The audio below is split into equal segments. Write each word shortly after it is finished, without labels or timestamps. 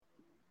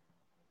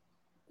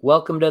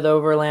Welcome to the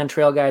Overland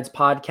Trail Guides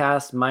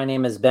podcast. My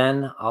name is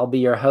Ben. I'll be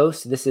your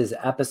host. This is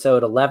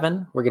episode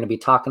 11. We're going to be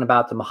talking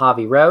about the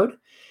Mojave Road.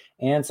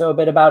 And so a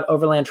bit about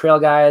Overland Trail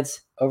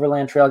Guides.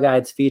 Overland Trail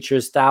Guides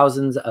features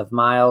thousands of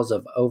miles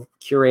of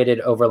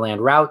curated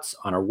overland routes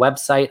on our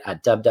website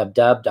at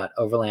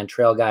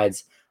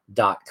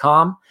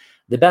www.overlandtrailguides.com.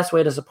 The best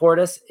way to support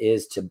us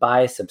is to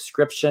buy a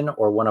subscription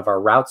or one of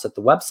our routes at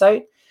the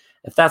website.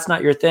 If that's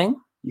not your thing,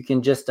 you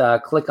can just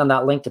click on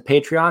that link to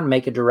Patreon,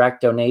 make a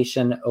direct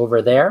donation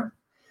over there.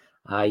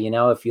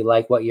 If you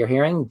like what you're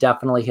hearing,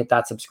 definitely hit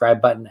that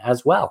subscribe button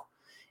as well.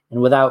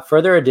 And without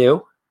further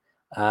ado,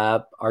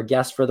 our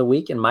guest for the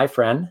week and my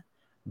friend,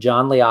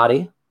 John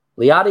Liotti.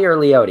 Liotti or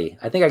Liotti?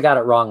 I think I got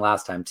it wrong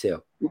last time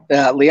too.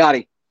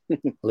 Liotti.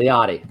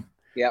 Liotti.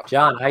 Yeah.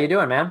 John, how you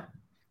doing, man?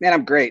 Man,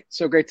 I'm great.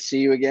 So great to see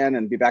you again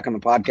and be back on the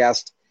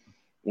podcast.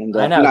 And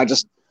I know. I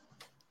just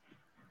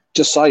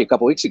saw you a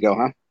couple weeks ago,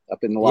 huh?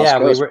 Up in the Lost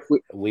Coast.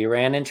 We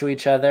ran into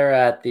each other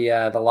at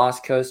the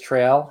Lost Coast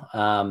Trail.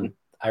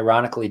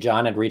 Ironically,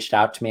 John had reached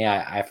out to me.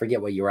 I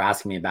forget what you were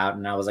asking me about.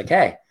 And I was like,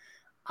 hey,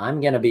 I'm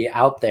going to be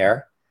out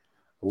there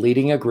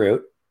leading a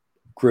group,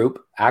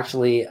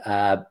 actually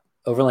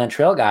Overland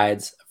Trail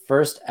Guides'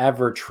 first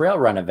ever trail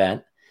run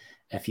event.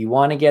 If you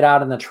want to get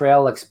out on the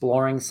trail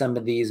exploring some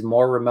of these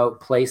more remote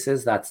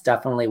places, that's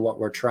definitely what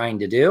we're trying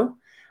to do.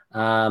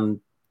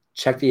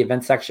 Check the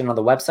event section on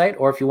the website,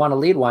 or if you want to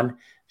lead one,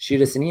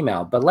 shoot us an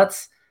email. But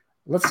let's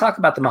talk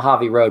about the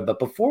Mojave Road. But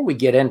before we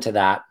get into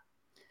that,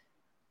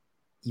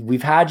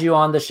 we've had you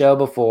on the show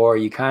before.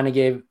 You kind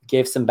of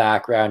gave some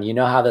background. You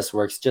know how this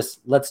works.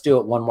 Just let's do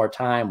it one more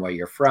time. Where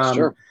you're from,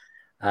 sure.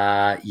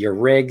 Your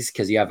rigs,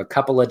 because you have a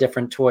couple of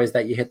different toys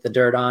that you hit the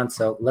dirt on.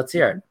 So let's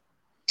hear it.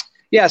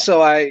 Yeah,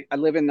 so I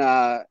live in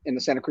the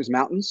Santa Cruz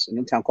Mountains in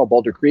a town called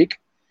Boulder Creek,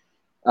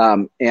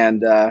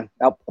 and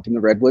up in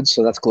the redwoods.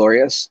 So that's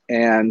glorious.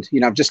 And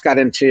I've just got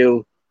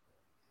into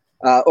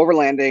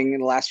overlanding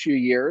in the last few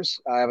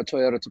years. I have a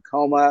Toyota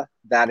Tacoma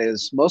that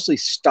is mostly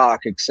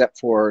stock except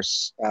for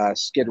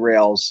skid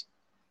rails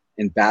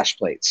and bash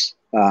plates.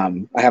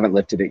 I haven't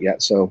lifted it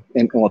yet,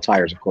 and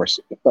tires, of course,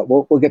 but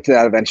we'll get to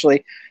that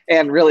eventually.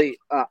 And really,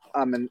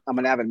 I'm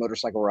an avid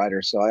motorcycle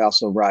rider, so I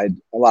also ride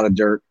a lot of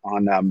dirt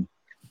on a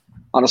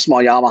small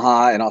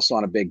Yamaha and also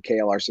on a big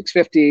KLR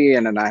 650,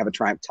 and then I have a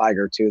Triumph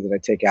Tiger too that I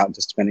take out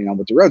just depending on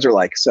what the roads are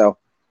like. So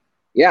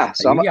yeah,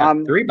 so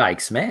I'm 3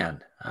 bikes,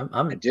 man.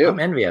 I'm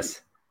envious.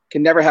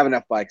 Can never have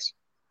enough bikes.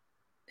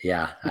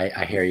 Yeah,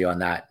 I hear you on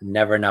that.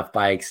 Never enough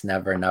bikes,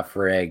 never enough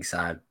rigs.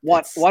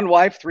 One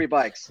wife, 3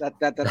 bikes. That's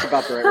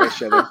about the right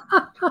ratio.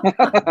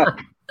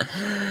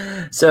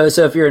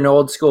 So if you're an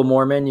old school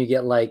Mormon, you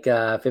get like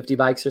 50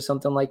 bikes or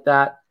something like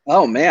that.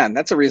 Oh man,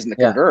 that's a reason to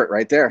convert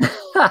right there.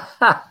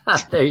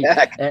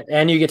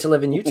 And you get to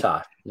live in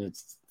Utah. It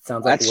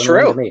sounds like that's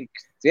true. To me.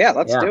 Yeah,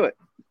 let's do it.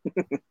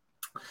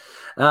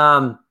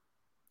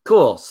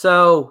 Cool.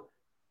 So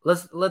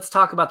let's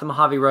talk about the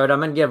Mojave Road. I'm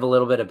going to give a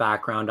little bit of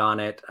background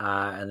on it,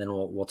 and then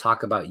we'll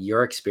talk about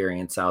your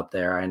experience out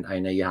there. And I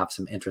know you have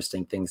some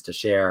interesting things to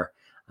share.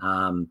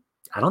 I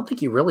don't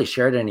think you really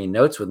shared any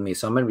notes with me,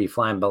 so I'm going to be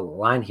flying by the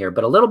line here.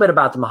 But a little bit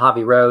about the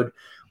Mojave Road.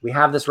 We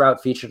have this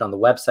route featured on the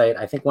website.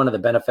 I think one of the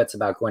benefits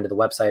about going to the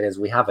website is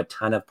we have a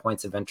ton of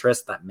points of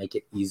interest that make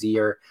it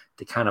easier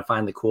to kind of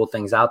find the cool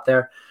things out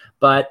there.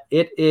 But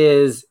it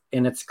is,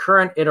 in its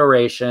current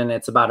iteration,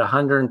 it's about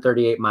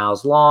 138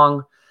 miles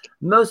long.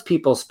 Most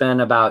people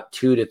spend about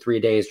 2 to 3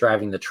 days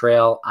driving the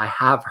trail. I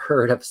have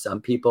heard of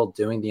some people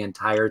doing the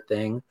entire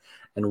thing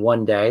in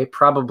one day,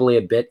 probably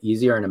a bit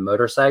easier in a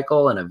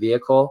motorcycle and a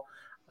vehicle.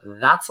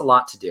 That's a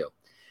lot to do.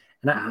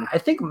 And I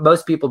think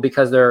most people,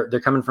 because they're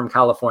coming from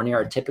California,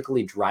 are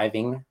typically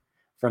driving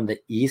from the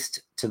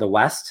east to the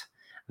west.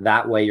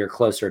 That way you're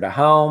closer to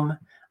home.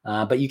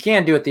 But you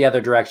can do it the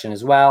other direction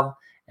as well.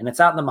 And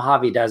it's out in the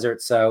Mojave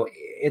Desert, so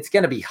it's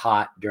going to be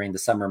hot during the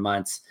summer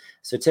months.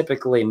 So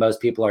typically most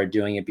people are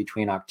doing it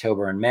between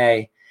October and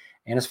May.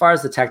 And as far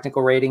as the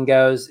technical rating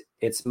goes,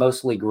 it's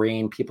mostly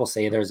green. People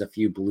say there's a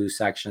few blue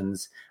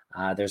sections.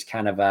 There's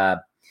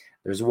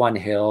one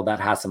hill that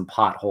has some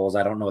potholes.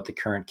 I don't know what the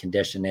current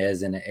condition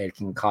is, and it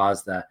can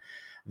cause the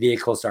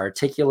vehicles to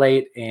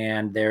articulate.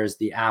 And there's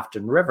the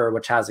Afton River,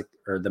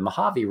 the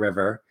Mojave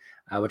River,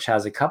 which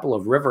has a couple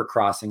of river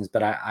crossings,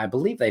 but I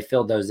believe they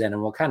filled those in,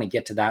 and we'll kind of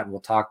get to that and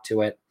we'll talk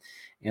to it.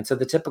 And so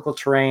the typical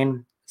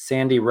terrain,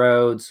 sandy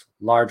roads,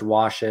 large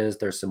washes,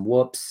 there's some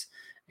whoops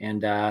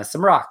and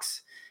some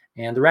rocks.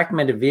 And the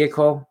recommended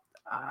vehicle,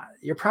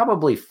 you're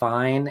probably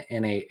fine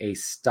in a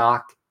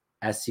stock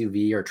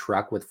SUV or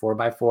truck with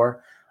 4x4.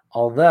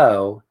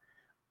 Although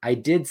I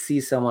did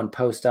see someone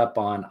post up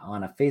on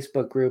a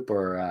Facebook group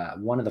or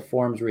one of the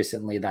forums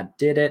recently that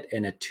did it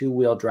in a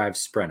 2-wheel drive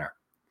Sprinter.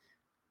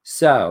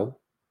 So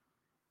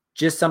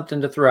just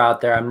something to throw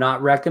out there. I'm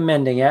not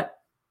recommending it,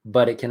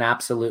 but it can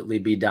absolutely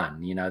be done.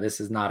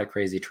 This is not a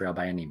crazy trail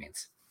by any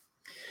means.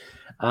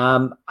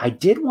 I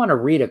did want to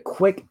read a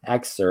quick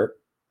excerpt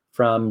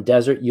from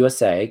Desert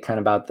USA, kind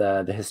of about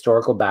the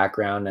historical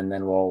background, and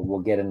then we'll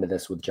get into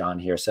this with John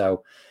here.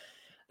 So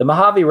The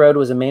Mojave Road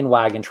was a main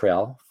wagon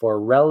trail for a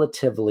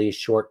relatively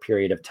short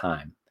period of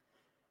time.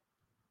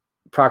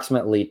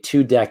 Approximately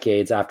 2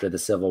 decades after the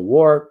Civil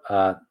War,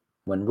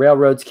 when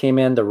railroads came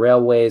in, the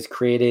railways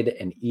created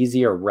an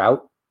easier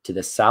route to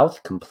the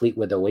south, complete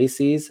with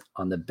oases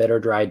on the bitter,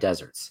 dry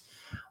deserts.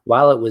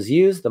 While it was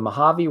used, the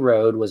Mojave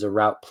Road was a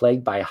route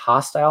plagued by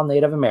hostile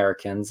Native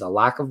Americans, a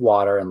lack of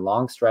water, and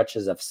long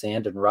stretches of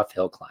sand and rough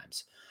hill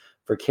climbs.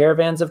 For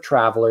caravans of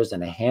travelers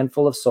and a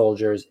handful of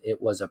soldiers, it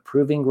was a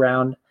proving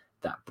ground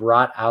that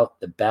brought out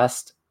the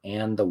best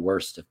and the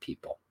worst of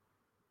people.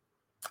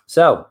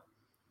 So,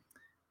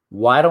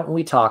 why don't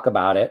we talk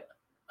about it?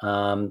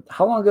 How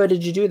long ago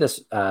did you do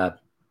this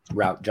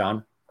route,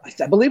 John?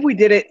 I believe we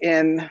did it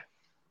in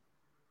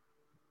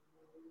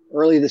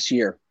early this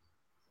year.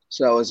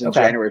 So it was in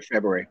January,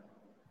 February.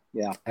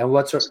 Yeah. And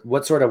what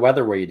sort of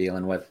weather were you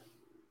dealing with?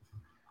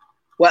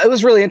 Well, it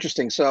was really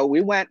interesting. So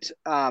we went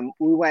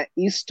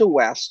east to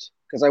west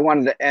because I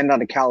wanted to end on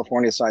the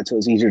California side so it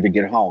was easier to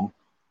get home.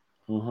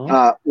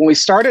 Mm-hmm. When we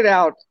started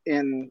out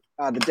in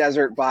the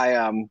desert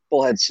by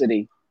Bullhead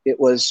City, it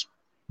was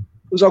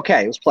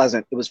okay. It was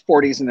pleasant. It was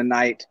 40s in the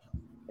night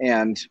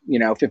and,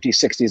 50s,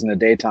 60s in the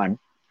daytime.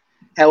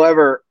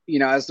 However,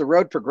 as the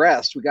road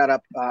progressed, we got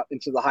up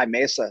into the high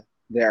mesa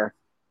there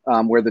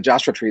where the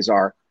Joshua trees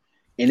are,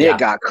 and it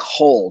got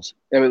cold.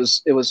 It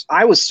was,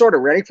 I was sort of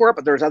ready for it,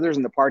 but there was others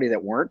in the party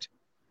that weren't.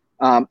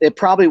 It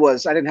probably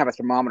was, I didn't have a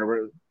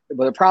thermometer,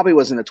 but it probably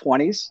was in the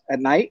 20s at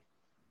night.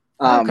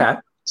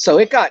 So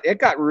it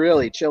got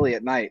really chilly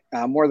at night,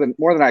 more than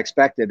I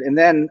expected. And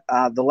then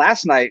the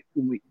last night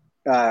when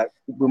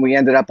we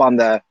ended up on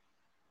the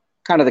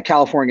kind of the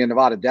California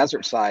Nevada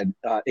desert side,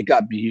 it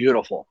got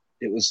beautiful.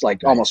 It was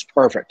like almost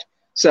perfect.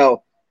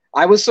 So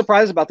I was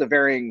surprised about the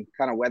varying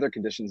kind of weather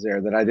conditions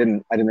there that I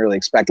didn't really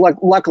expect.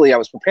 Luckily I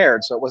was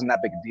prepared, so it wasn't that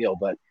big a deal,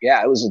 but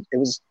yeah, it was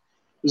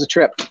a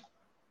trip.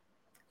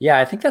 Yeah,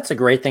 I think that's a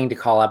great thing to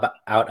call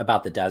out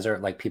about the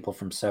desert, like people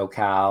from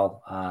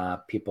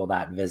SoCal, people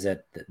that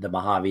visit the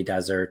Mojave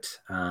Desert.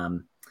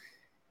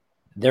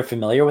 They're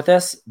familiar with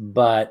this,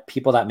 but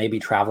people that may be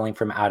traveling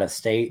from out of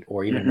state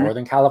or even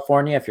Northern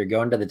California, if you're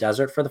going to the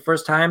desert for the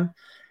first time,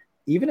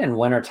 even in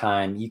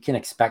wintertime, you can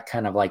expect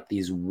kind of like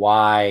these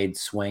wide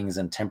swings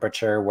in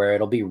temperature where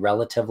it'll be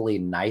relatively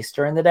nice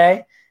during the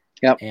day.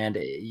 Yep. And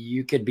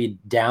you could be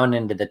down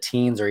into the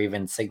teens or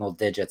even single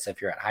digits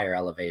if you're at higher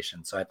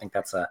elevation. So I think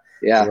that's a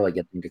really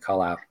good thing to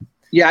call out.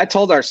 Yeah,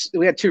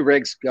 we had 2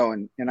 rigs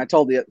going, and I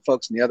told the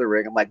folks in the other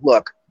rig, I'm like,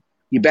 look,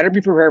 you better be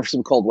prepared for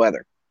some cold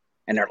weather.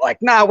 And they're like,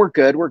 nah, we're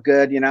good. We've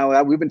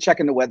been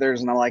checking the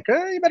weathers. And I'm like,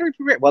 you better be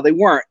prepared. Well, they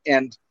weren't.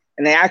 And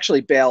they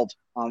actually bailed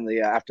on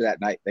the after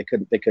that night. They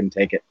couldn't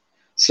take it.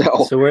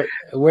 So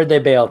where'd they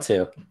bail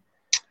to?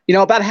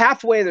 About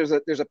halfway there's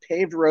a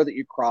paved road that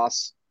you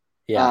cross,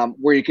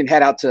 where you can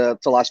head out to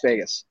Las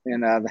Vegas.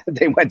 And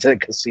they went to the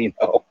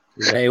casino.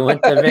 They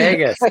went to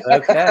Vegas.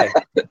 Okay,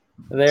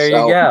 there you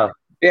go.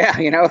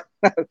 Yeah,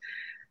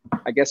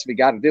 I guess if we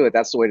got to do it,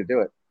 that's the way to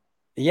do it.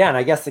 Yeah, and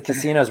I guess the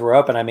casinos were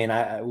open. I mean,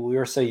 we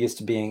were so used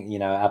to being,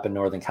 up in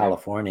Northern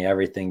California,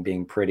 everything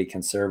being pretty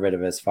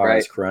conservative as far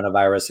as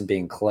coronavirus and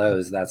being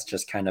closed. That's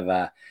just kind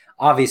of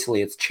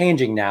obviously it's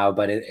changing now,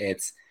 but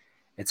it's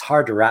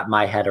hard to wrap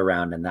my head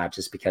around in that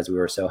just because we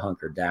were so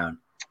hunkered down.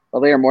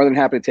 Well, they are more than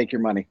happy to take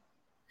your money.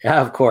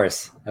 Yeah, of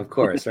course,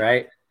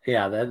 right?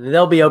 Yeah,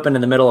 they'll be open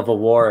in the middle of a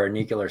war or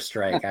nuclear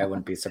strike. I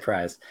wouldn't be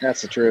surprised.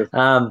 That's the truth.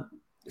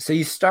 So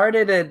you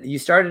started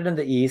in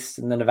the east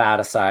in the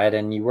Nevada side,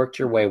 and you worked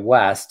your way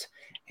west.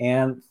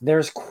 And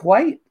there's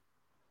quite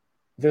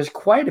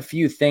a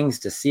few things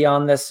to see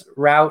on this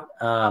route.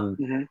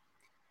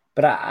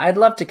 But I'd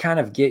love to kind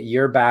of get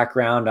your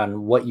background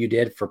on what you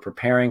did for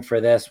preparing for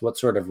this, what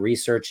sort of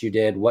research you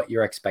did, what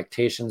your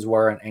expectations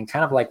were, and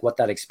kind of like what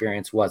that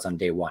experience was on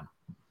day one.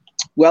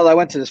 Well, I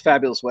went to this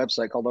fabulous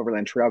website called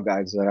Overland Trail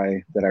Guides that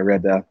I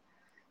read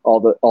all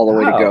the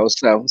way to go.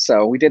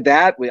 So we did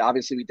that. We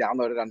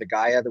downloaded onto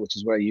Gaia, which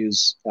is what I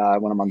use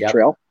when I'm on the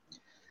trail.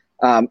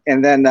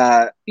 And then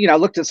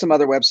looked at some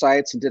other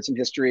websites and did some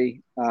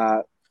history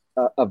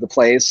of the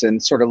place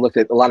and sort of looked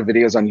at a lot of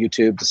videos on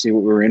YouTube to see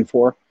what we were in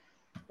for.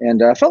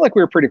 And I felt like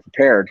we were pretty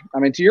prepared. I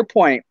mean, to your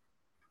point,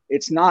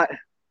 it's not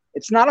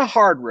a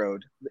hard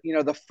road.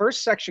 The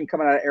first section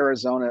coming out of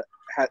Arizona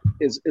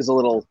is a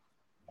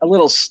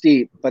little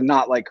steep, but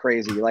not like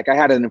crazy. Like I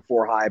had it in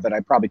 4 high, but I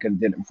probably could have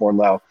did it in 4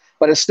 low.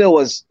 But it still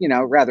was,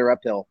 rather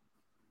uphill.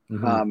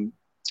 And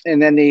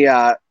then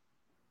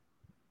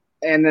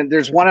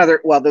there's one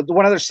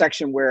other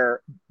section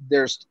where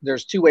there's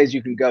 2 ways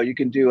you can go. You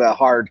can do a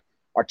hard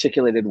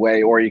articulated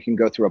way, or you can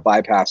go through a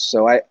bypass.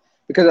 So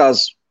because I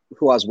was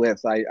who I was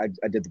with, I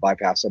did the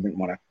bypass. I didn't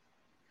want to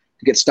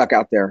get stuck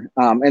out there.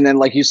 And then,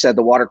 like you said,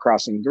 the water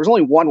crossing. There was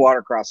only one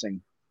water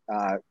crossing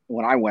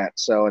when I went.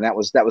 So, and that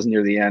was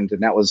near the end,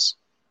 and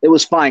it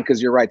was fine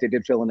because you're right. They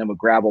did fill in them with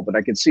gravel, but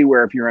I could see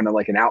where if you're in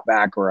like an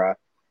Outback or a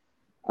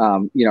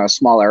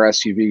smaller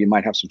SUV, you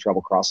might have some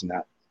trouble crossing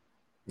that.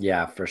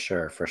 Yeah, for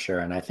sure, for sure.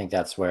 And I think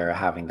that's where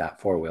having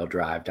that four-wheel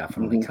drive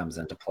definitely Hmm. comes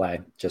into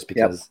play, just Yep.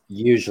 because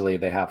usually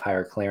they have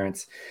higher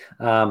clearance.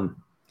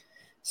 Um,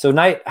 so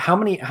night, how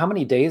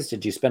many days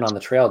did you spend on the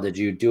trail? Did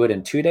you do it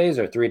in 2 days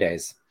or 3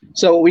 days?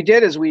 So what we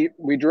did is we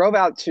drove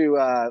out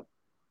to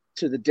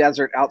the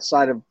desert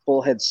outside of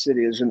Bullhead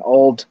City. There's an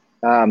old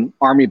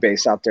army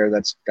base out there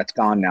that's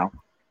gone now,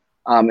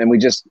 and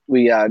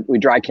we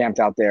dry camped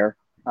out there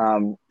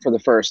for the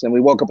first. And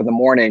we woke up in the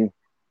morning,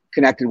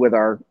 connected with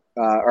our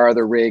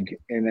other rig,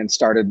 and then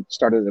started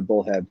at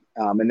Bullhead.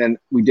 And then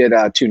we did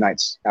 2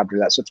 nights after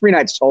that, so 3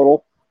 nights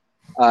total.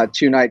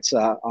 2 nights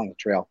on the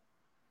trail.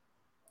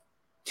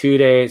 2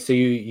 days. So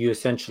you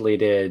essentially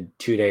did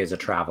 2 days of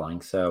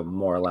traveling. So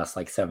more or less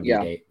like 70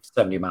 Yeah, day,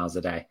 70 miles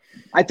a day.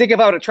 I think if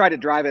I would have tried to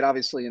drive it,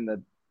 obviously in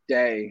the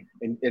day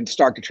and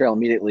start the trail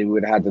immediately, we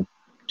would have had to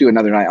do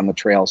another night on the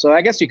trail. So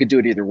I guess you could do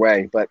it either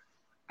way, but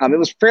it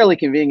was fairly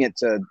convenient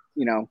to,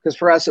 because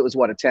for us it was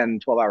what, a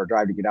 10-12 hour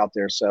drive to get out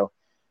there. So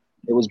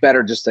it was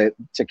better just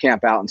to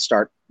camp out and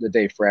start the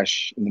day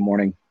fresh in the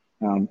morning,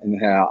 and then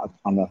head out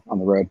on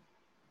the road.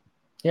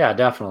 Yeah,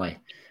 definitely.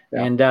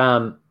 Yeah, And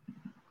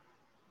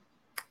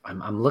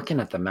I'm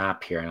looking at the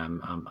map here,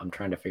 and I'm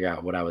trying to figure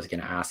out what I was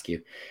going to ask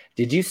you.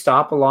 Did you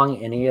stop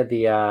along any of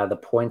the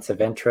points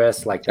of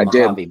interest, like the I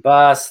did. Mojave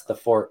Bus, the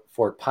Fort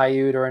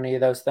Paiute, or any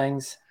of those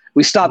things?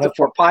 We I stopped know at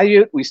Fort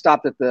Paiute. We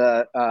stopped at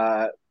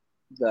the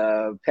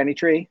Penny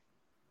Tree.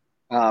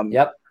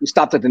 Yep, We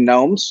stopped at the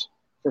Gnomes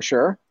for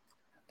sure.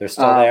 they're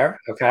still Uh, there.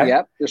 Okay,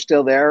 Yep, they're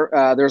still there.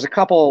 There's a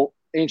couple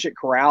ancient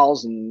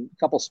corrals and a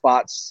couple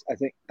spots, I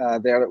think,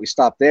 there that we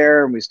stopped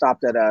there. And we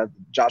stopped at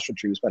Joshua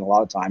Tree. We spent a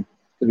lot of time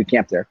because we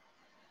camped there.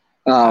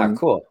 Um,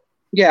 cool.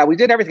 yeah, we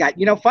did everything.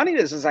 Funny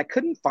is I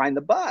couldn't find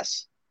the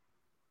bus.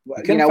 You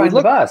couldn't We find the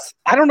looked. bus.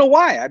 I don't know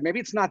why. Maybe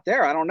it's not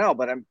there. I don't know.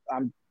 But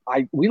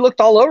we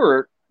looked all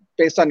over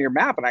based on your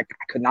map, and I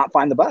could not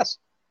find the bus.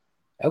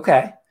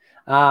 Okay.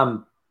 Did I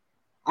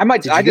you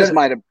go just to,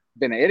 might have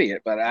been an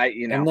idiot, but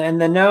and then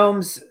the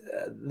gnomes,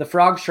 the yeah,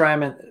 frog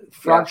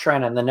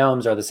shrine and the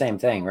gnomes are the same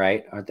thing,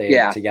 right? Aren't they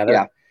yeah, yeah,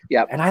 together?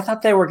 yeah. And I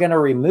thought they were going to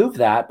remove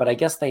that, but I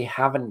guess they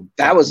haven't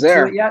That was gotten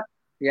to it there. yet.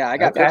 Yeah, I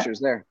got Okay. pictures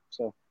there.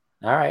 So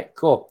All right,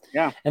 cool.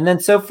 yeah, And then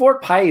so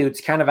Fort Paiute's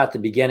kind of at the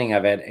beginning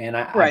of it. And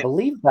I right.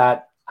 believe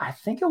that I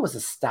think it was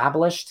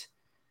established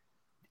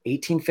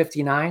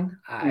 1859.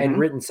 I had Mm-hmm.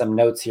 written some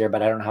notes here,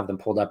 but I don't have them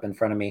pulled up in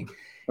front of me.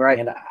 Right.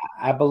 And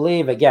I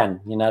believe, again,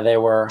 they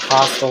were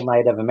hostile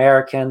Native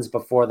Americans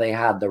before they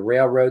had the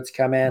railroads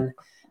come in.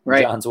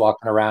 Right. John's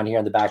walking around here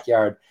in the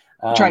backyard.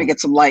 Trying to get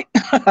some light.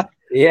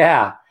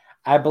 Yeah.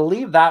 I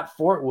believe that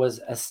fort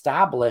was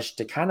established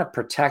to kind of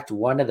protect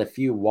one of the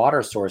few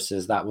water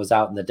sources that was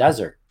out in the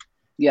desert.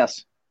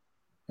 Yes.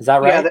 Is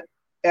that right?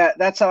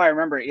 That's how I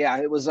remember it. Yeah,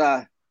 it was.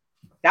 That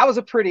was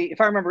a pretty.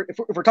 If I remember, if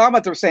we're talking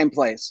about the same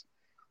place,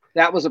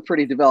 that was a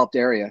pretty developed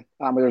area.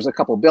 There was a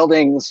couple of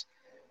buildings,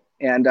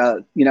 and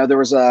there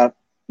was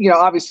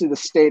obviously the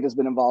state has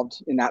been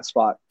involved in that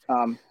spot.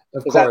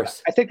 Of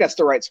course. I think that's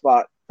the right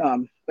spot.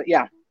 But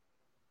yeah.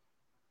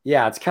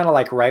 Yeah, it's kind of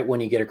like right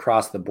when you get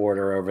across the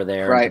border over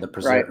there Right. into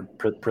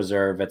the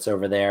preserve. It's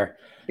over there.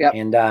 Yeah.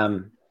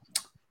 And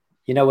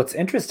what's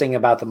interesting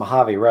about the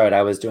Mojave Road,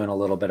 I was doing a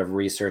little bit of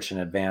research in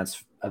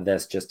advance of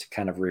this just to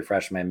kind of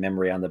refresh my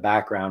memory on the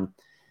background.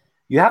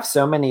 You have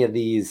so many of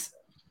these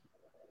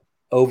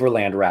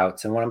overland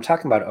routes. And when I'm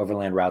talking about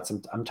overland routes,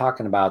 I'm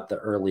talking about the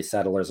early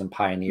settlers and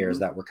pioneers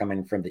that were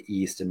coming from the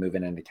east and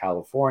moving into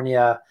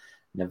California,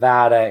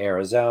 Nevada,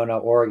 Arizona,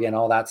 Oregon,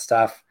 all that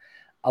stuff.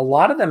 A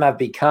lot of them have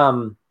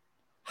become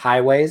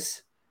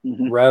highways,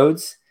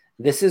 roads.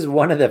 This is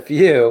one of the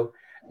few,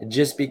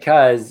 just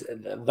because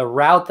the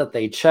route that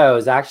they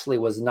chose actually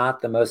was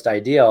not the most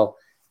ideal.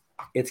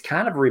 It's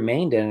kind of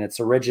remained in its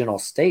original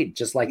state,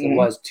 just like it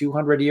was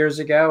 200 years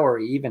ago or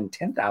even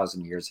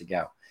 10,000 years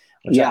ago,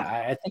 which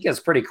I think is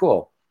pretty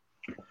cool.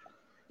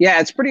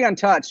 Yeah, it's pretty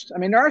untouched. I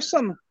mean, there's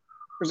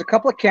a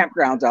couple of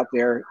campgrounds out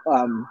there.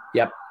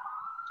 Yep.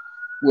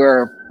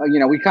 Where,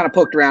 we kind of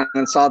poked around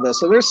and saw those.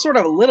 So there's sort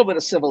of a little bit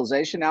of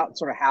civilization out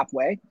sort of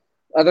halfway.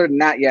 Other than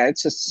that, yeah,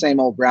 it's just the same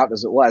old route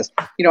as it was.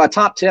 A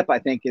top tip, I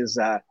think, is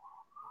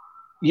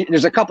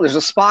there's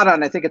a spot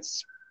on, I think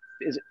is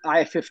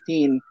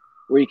I-15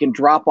 where you can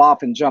drop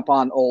off and jump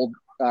on old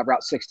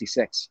Route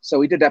 66. So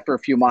we did that for a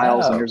few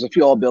miles, and there's a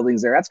few old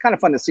buildings there. That's kind of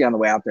fun to see on the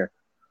way out there.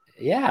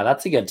 Yeah,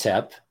 that's a good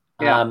tip.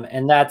 Yeah.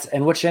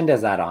 And which end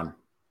is that on?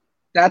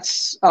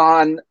 That's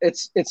on,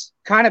 it's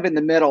kind of in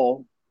the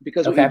middle,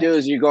 because what you do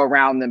is you go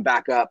around, then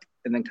back up,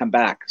 and then come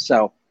back.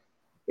 So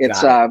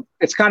it's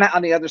kind of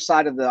on the other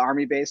side of the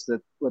army base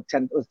with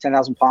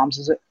 10,000 Palms,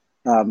 is it?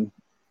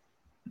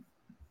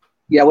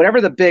 Yeah,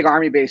 whatever the big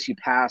army base you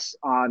pass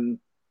on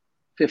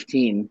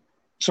 15,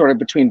 sort of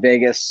between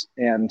Vegas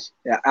and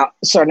on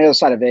the other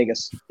side of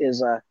Vegas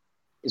is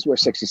where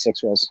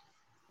 66 was.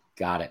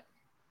 Got it.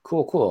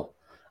 Cool.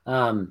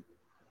 And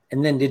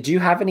then did you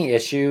have any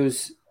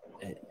issues?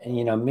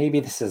 And, maybe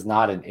this is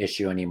not an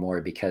issue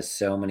anymore because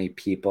so many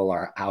people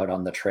are out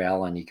on the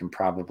trail and you can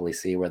probably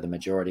see where the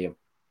majority of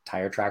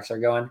tire tracks are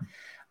going.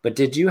 But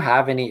did you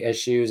have any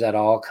issues at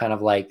all kind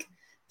of like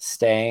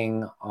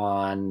staying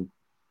on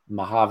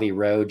Mojave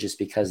Road just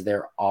because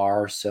there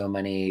are so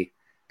many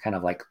kind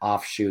of like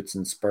offshoots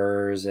and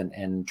spurs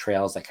and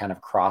trails that kind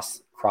of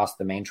cross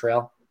the main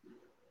trail?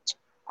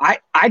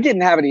 I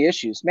didn't have any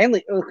issues,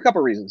 mainly a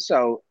couple of reasons.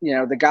 So,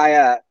 the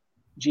Gaia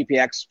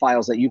GPX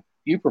files that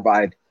you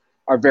provide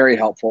are very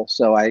helpful.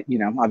 So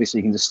obviously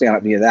you can just stand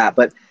up via that,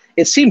 but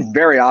it seemed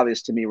very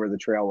obvious to me where the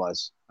trail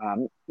was.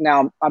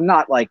 Now I'm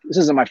not like, this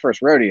isn't my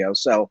first rodeo.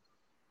 So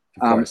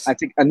I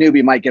think a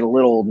newbie might get a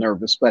little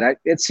nervous, but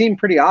it seemed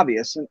pretty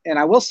obvious. And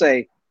I will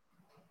say,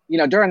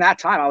 during that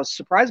time, I was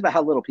surprised about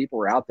how little people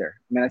were out there.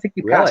 I mean, I think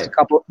we passed a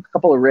couple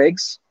of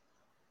rigs.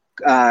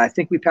 I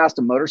think we passed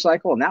a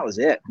motorcycle, and that was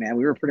it, man.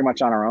 We were pretty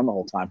much on our own the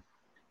whole time.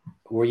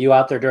 Were you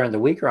out there during the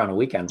week or on a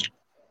weekend?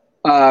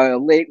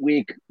 Late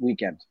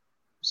weekend.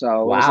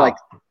 So wow. It was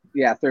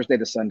like, Thursday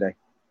to Sunday.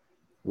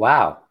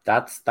 Wow.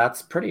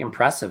 That's pretty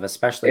impressive,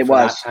 especially for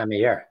that time of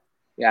year.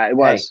 Yeah, it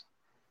was.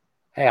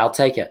 Hey, I'll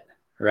take it.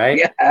 Right?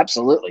 Yeah,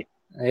 absolutely.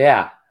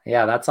 Yeah.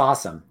 That's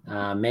awesome.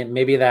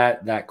 Maybe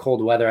that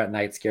cold weather at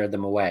night scared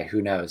them away.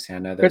 Who knows? I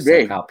know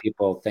there's how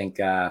people think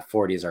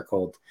 40s are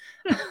cold.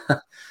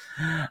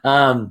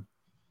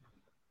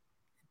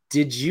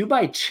 Did you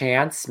by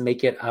chance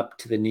make it up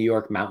to the New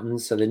York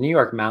Mountains? So the New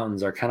York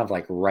Mountains are kind of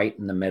like right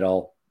in the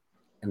middle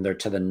and they're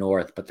to the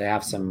north, but they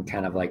have some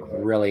kind of like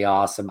really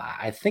awesome,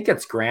 I think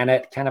it's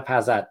granite, kind of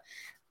has that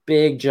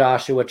big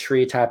Joshua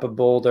tree type of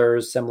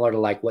boulders, similar to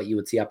like what you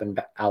would see up in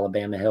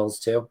Alabama hills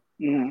too.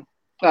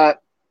 Mm-hmm.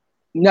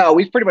 No,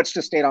 we've pretty much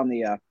just stayed on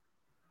the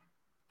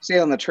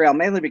trail,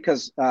 mainly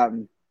because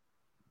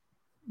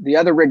the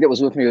other rig that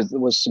was with me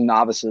was some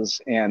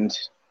novices, and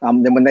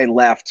then when they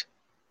left,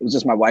 it was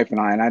just my wife and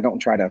I don't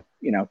try to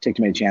take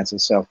too many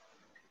chances, so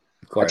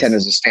I tend to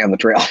just stay on the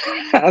trail.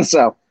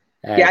 So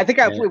I think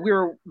if we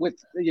were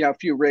with a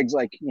few rigs,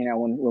 like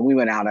when we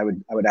went out, I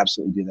would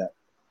absolutely do that.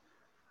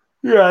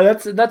 Yeah,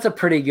 that's a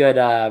pretty good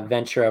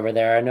venture over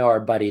there. I know our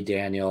buddy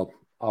Daniel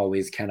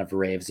always kind of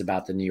raves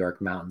about the New York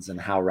Mountains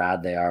and how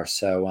rad they are.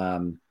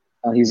 So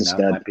he's a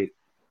stud.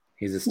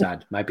 He's a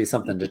stud. Might be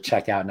something to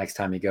check out next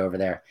time you go over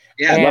there.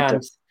 Yeah,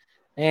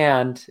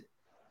 and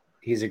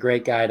he's a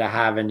great guy to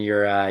have in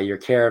your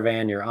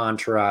caravan, your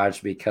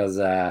entourage, because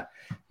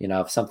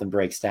if something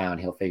breaks down,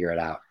 he'll figure it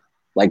out.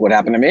 Like what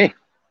happened to me.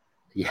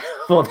 Yeah.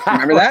 Well,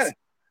 remember that?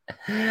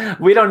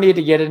 We don't need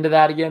to get into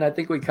that again. I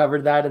think we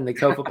covered that in the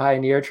Kofa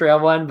Pioneer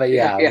Trail one, but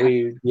yeah.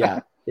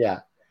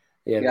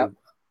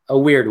 A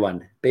weird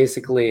one.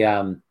 Basically,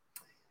 a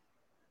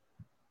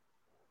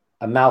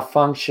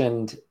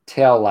malfunctioned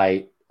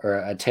taillight, or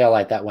a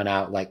taillight that went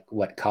out, like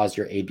what caused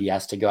your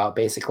ABS to go out,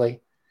 basically.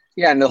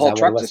 Yeah, and the whole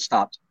truck just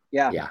stopped.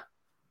 Yeah. Yeah.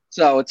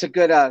 So it's a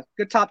good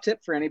top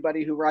tip for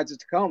anybody who rides a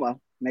Tacoma.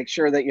 Make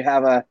sure that you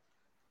have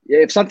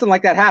if something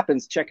like that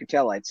happens, check your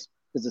taillights,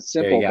 because it's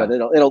simple, but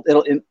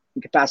it'll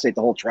incapacitate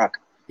the whole truck.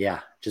 Yeah,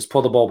 just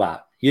pull the bulb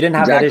out. You didn't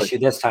have that issue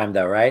this time,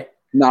 though, right?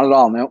 Not at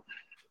all, no.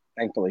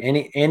 Thankfully.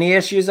 Any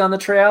issues on the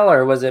trail,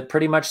 or was it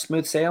pretty much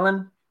smooth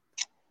sailing?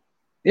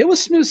 It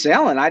was smooth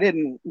sailing. We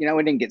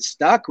didn't get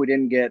stuck. We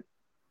didn't get,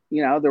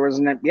 there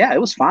wasn't. Yeah,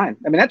 it was fine.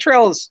 I mean, that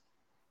trail is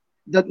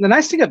the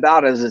nice thing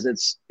about it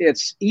is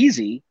it's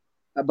easy,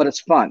 but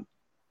it's fun.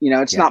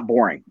 It's not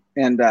boring.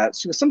 And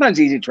so sometimes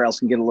easy trails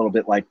can get a little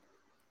bit like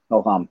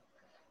oh hum.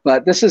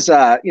 But this is,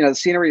 the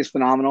scenery is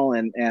phenomenal,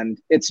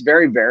 and it's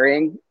very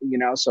varying.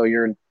 So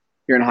you're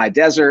in high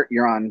desert,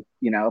 you're on,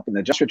 up in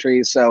the Joshua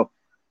trees. So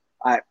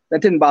that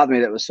didn't bother me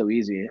that it was so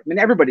easy. I mean,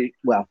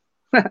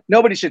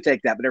 nobody should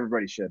take that, but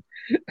everybody should.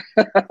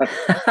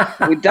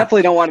 We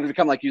definitely don't want it to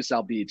become like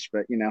USAL Beach,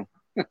 but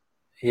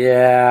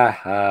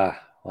Yeah.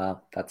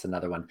 Well, that's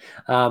another one.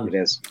 It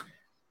is.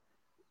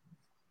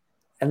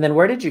 And then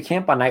where did you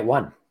camp on night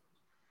one?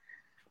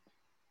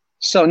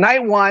 So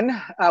night one,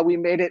 we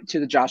made it to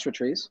the Joshua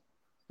trees.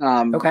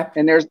 Okay.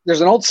 And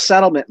there's an old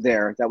settlement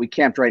there that we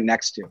camped right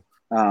next to.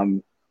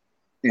 And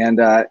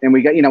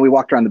we got, we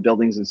walked around the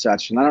buildings and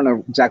such, and I don't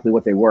know exactly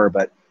what they were,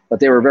 but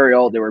they were very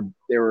old.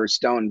 They were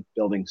stone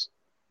buildings.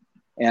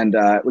 And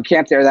we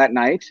camped there that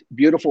night.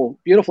 Beautiful,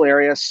 beautiful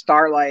area,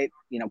 starlight,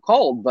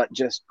 cold, but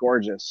just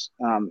gorgeous.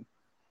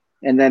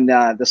 And then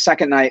the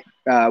second night,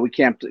 we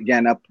camped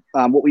again up.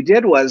 What we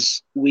did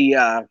was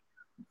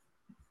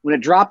when it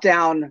dropped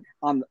down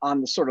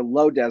on the sort of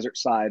low desert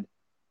side,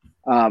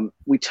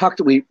 we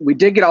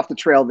did get off the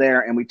trail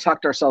there, and we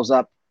tucked ourselves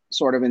up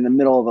sort of in the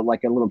middle of a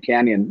little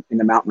canyon in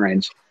the mountain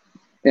range.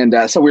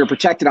 And so we were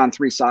protected on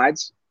three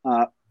sides.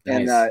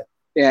 Nice.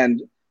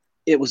 And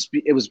it was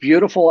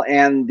beautiful.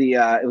 And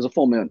it was a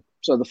full moon.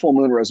 So the full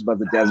moon rose above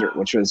the desert,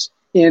 which was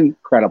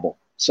incredible.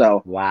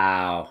 So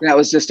wow, that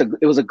was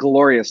it was a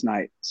glorious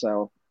night.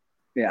 So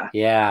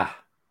yeah.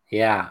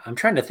 I'm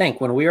trying to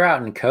think, when we were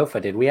out in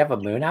Kofa, did we have a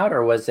moon out,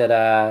 or was it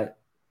I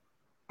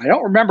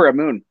don't remember a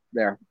moon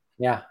there.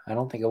 Yeah, I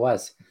don't think it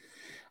was.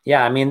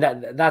 Yeah, I mean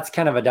that's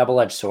kind of a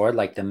double-edged sword.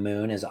 Like the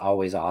moon is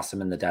always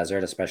awesome in the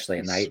desert, especially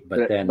at night,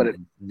 but then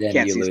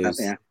you lose. Stuff,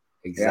 yeah.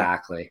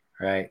 Exactly.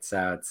 Yeah. Right.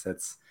 So it's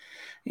it's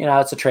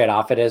a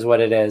trade-off. It is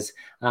what it is.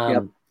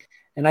 Yep.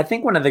 And I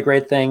think one of the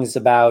great things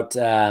about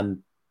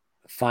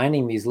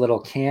finding these little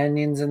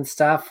canyons and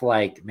stuff,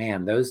 like,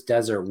 man, those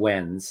desert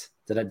winds.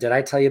 Did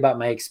I tell you about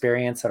my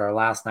experience at our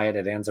last night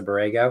at Anza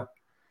Borrego?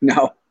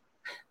 No.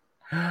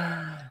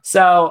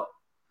 So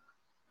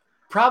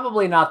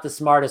probably not the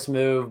smartest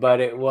move, but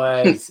it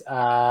was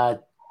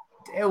the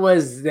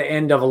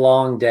end of a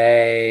long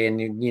day,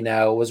 and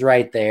it was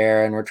right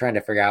there, and we're trying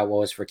to figure out what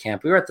was for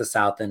camp. We were at the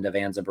south end of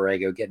Anza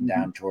Borrego, getting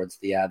down towards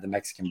the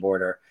Mexican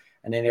border,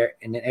 and in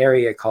an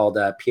area called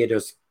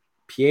Piedras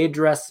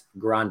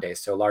Grandes,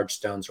 so large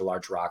stones or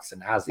large rocks,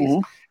 and has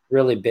these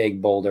really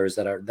big boulders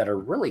that are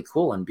really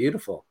cool and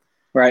beautiful.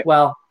 Right.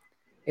 Well,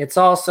 it's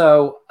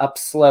also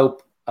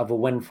upslope of a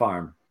wind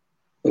farm.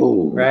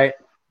 Ooh, right.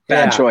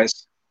 Bad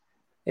choice.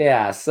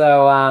 Yeah.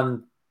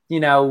 So,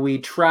 we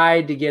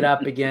tried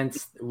to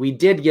we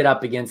did get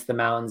up against the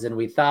mountains, and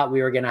we thought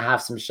we were going to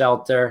have some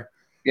shelter.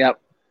 Yep.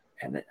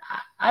 And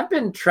I've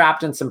been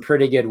trapped in some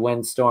pretty good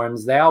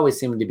windstorms. They always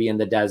seem to be in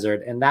the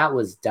desert, and that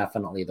was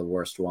definitely the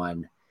worst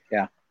one.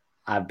 Yeah.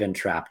 I've been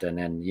trapped in.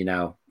 And,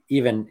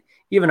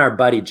 even our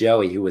buddy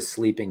Joey, who was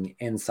sleeping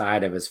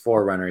inside of his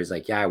 4Runner, he's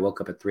like, yeah, I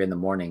woke up at 3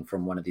 a.m.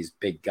 from one of these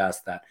big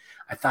gusts that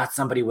I thought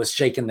somebody was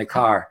shaking the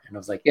car. And I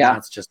was like, yeah,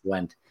 it's just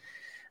wind.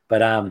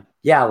 But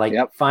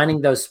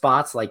finding those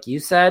spots, like you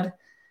said,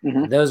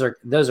 those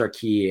are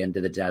key into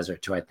the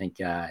desert too. I think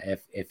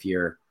if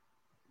you're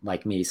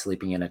like me,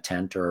 sleeping in a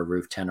tent or a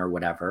roof tent or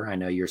whatever, I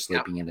know you're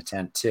sleeping in a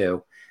tent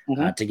too,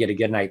 to get a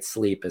good night's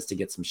sleep is to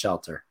get some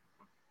shelter.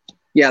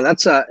 Yeah,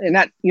 that's and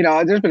that,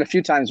 there's been a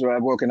few times where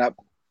I've woken up,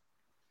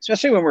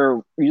 especially when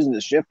we're using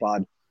the shift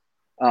pod.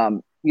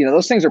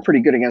 Those things are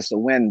pretty good against the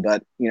wind.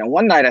 But,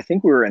 one night I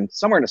think we were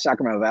somewhere in the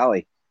Sacramento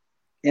Valley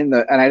and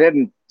I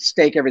didn't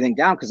stake everything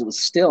down because it was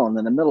still. And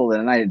in the middle of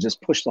the night, it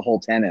just pushed the whole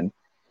tent in.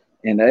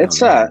 And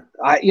it's, I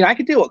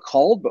could deal with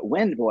cold, but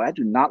wind, boy, I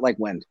do not like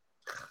wind.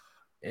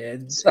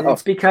 It's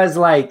because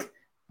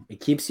it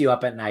keeps you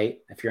up at night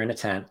if you're in a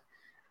tent.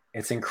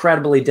 It's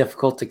incredibly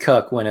difficult to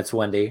cook when it's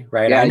windy,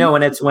 right? Yeah, I know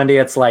when it's windy,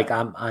 it's like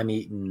I'm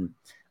eating,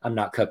 I'm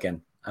not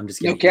cooking. I'm just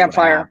getting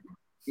campfire.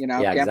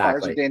 Yeah,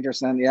 campfires are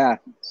dangerous then. Yeah.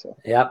 So.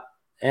 Yep.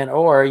 And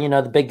or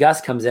the big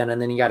gust comes in,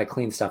 and then you got to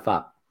clean stuff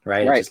up,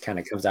 right? It just kind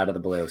of comes out of the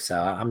blue. So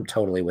I'm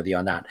totally with you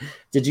on that.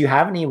 Did you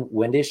have any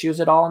wind issues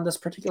at all on this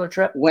particular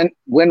trip? Wind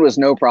was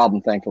no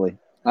problem, thankfully.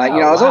 I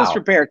was always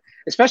prepared,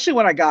 especially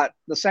when I got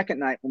the second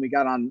night when we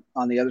got on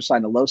the other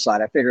side, the low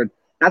side. I figured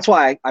that's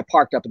why I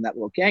parked up in that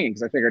little canyon,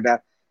 because I figured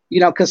that,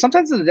 because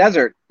sometimes in the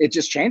desert it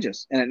just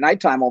changes, and at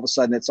nighttime all of a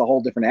sudden it's a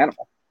whole different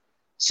animal.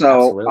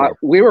 So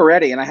we were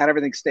ready, and I had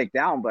everything staked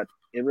down, but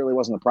it really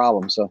wasn't a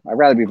problem. So I'd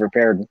rather be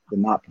prepared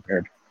than not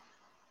prepared.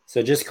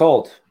 So just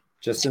cold,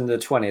 just in the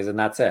 20s, and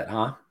that's it,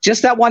 huh?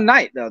 Just that one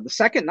night, though. The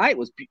second night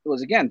was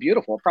again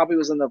beautiful. It probably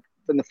was in the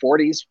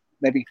 40s,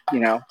 maybe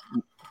in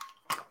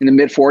the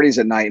mid 40s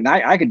at night, and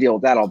I could deal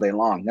with that all day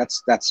long.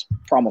 That's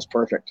almost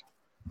perfect.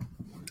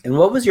 And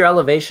what was your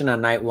elevation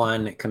on night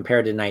 1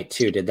 compared to night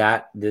 2?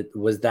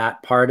 Was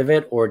that part of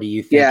it, or do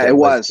you think? Yeah, it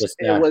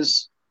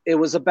was. It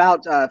was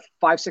about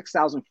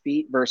 5,000-6,000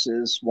 feet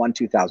versus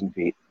 1,000-2,000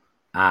 feet.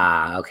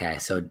 Ah, okay.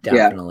 So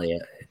definitely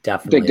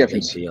big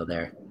difference. Big deal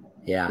there.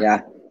 Yeah.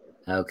 Yeah.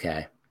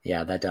 Okay.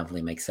 Yeah, that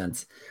definitely makes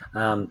sense.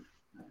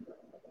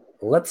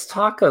 Let's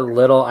talk a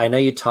little. I know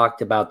you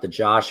talked about the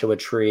Joshua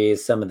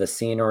trees, some of the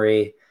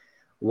scenery.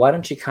 Why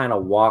don't you kind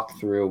of walk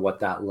through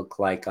what that looked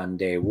like on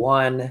day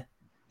 1?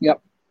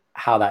 Yep.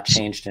 How that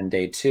changed in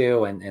day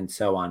 2 and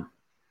so on.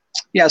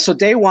 Yeah. So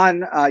day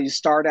 1, you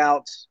start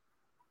out,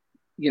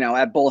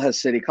 at Bullhead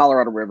City,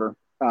 Colorado River.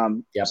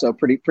 So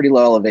pretty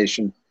low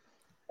elevation.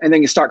 And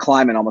then you start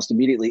climbing almost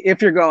immediately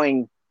if you're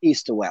going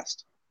east to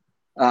west.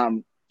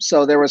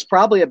 So there was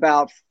probably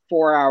about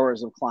 4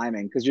 hours of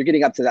climbing because you're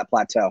getting up to that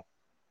plateau.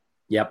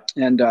 Yep.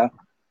 And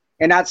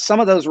that's, some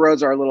of those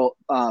roads are a little,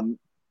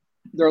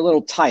 they're a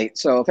little tight.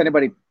 So if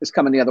anybody is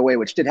coming the other way,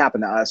 which did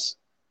happen to us,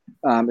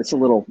 it's a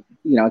little,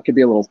 it could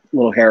be a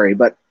little hairy,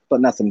 but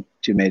nothing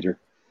too major.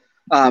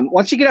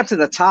 Once you get up to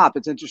the top,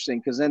 it's interesting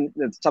because then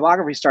the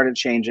topography started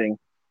changing.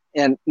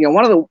 And,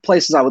 one of the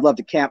places I would love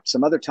to camp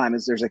some other time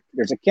is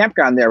there's a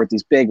campground there with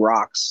these big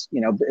rocks.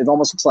 It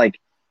almost looks like,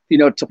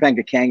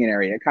 Topanga Canyon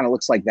area. It kind of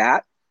looks like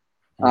that.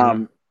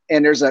 And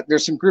there's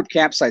some group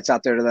campsites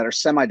out there that are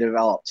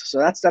semi-developed. So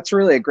that's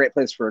really a great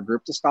place for a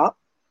group to stop,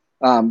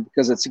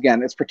 because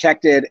it's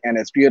protected and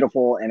it's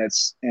beautiful and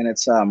it's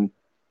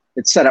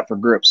set up for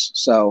groups.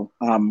 So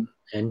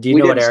and do you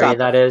know what area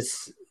that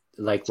is?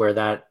 Like where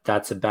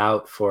that's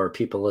about for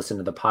people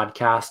listening to the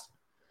podcast?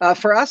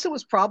 For us, it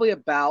was probably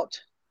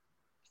about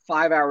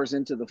 5 hours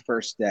into the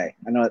first day.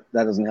 I know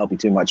that doesn't help you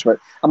too much, but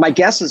my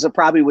guess is it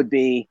probably would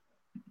be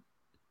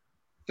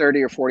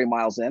 30 or 40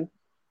 miles in.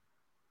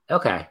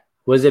 Okay.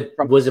 Was it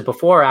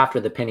before or after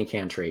the penny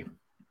can tree?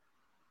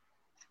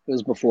 It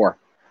was before.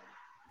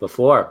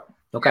 Before.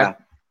 Okay. Yeah.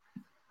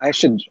 I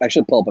should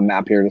pull up a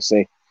map here to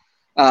see.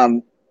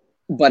 But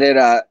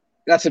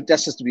that's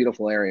just a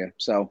beautiful area.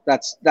 So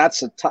that's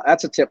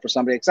a tip for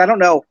somebody, because I don't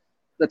know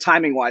the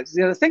timing wise.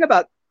 The thing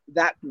about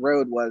that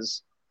road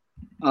was,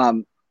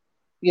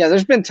 Yeah,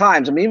 there's been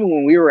times. I mean, even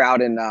when we were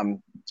out in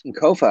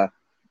Kofa,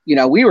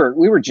 we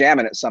were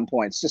jamming at some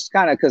points, just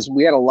kind of because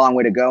we had a long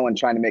way to go and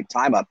trying to make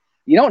time up.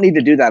 You don't need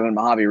to do that on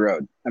Mojave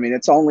Road. I mean,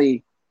 it's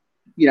only,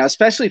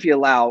 especially if you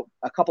allow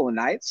a couple of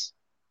nights,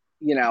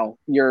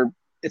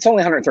 it's only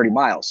 130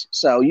 miles,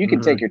 so you can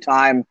Mm-hmm. take your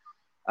time,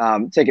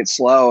 take it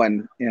slow,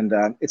 and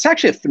it's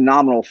actually a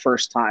phenomenal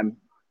first time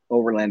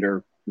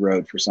overlander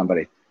road for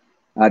somebody,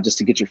 just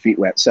to get your feet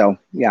wet. So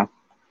yeah.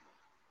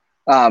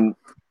 Um,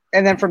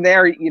 and then from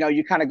there,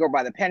 you kind of go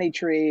by the Penny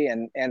Tree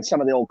and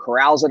some of the old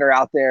corrals that are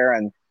out there,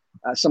 and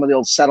some of the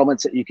old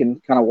settlements that you can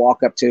kind of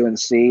walk up to and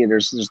see.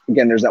 There's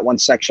that one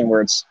section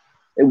where it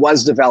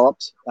was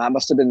developed.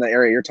 Must have been the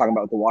area you're talking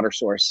about with the water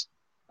source,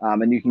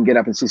 and you can get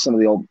up and see some of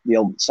the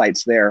old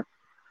sites there.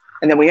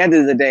 And then we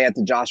ended the day at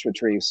the Joshua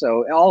Tree.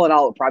 So all in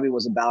all, it probably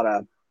was about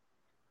a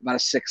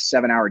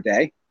 6-7 hour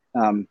day,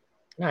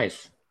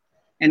 Nice.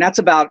 and that's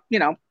about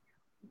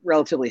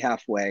relatively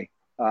halfway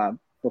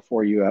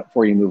before you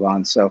move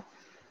on. So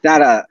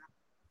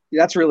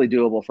that's really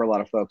doable for a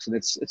lot of folks, and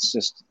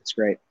it's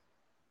great.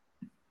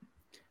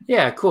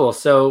 Yeah, cool.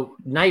 So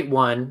night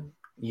one,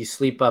 you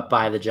sleep up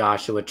by the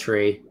Joshua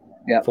Tree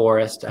Yep.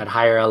 forest at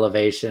higher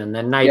elevation. And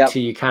then night Yep. two,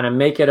 you kind of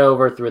make it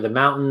over through the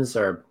mountains,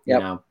 or,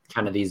 Yep.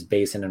 kind of these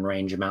basin and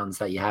range of mountains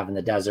that you have in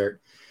the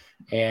desert.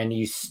 And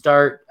you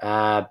start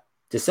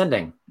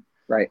descending.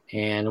 Right.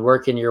 And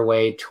working your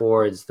way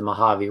towards the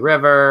Mojave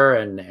River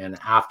and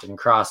Afton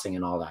Crossing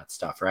and all that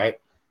stuff, right?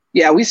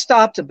 Yeah, we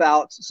stopped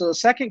so the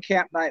second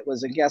camp night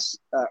was, I guess,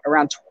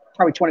 around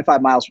probably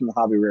 25 miles from the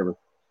Mojave River.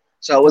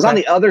 So it was on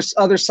the other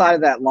side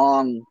of that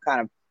long kind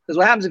of, because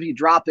what happens if you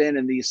drop in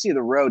and you see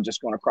the road just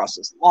going across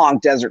this long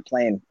desert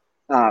plain,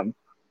 and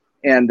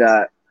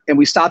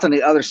we stopped on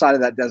the other side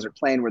of that desert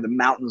plain where the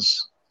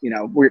mountains,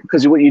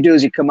 because what you do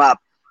is you come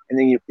up and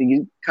then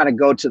you kind of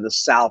go to the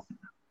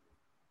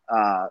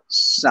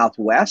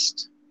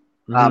southwest,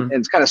 and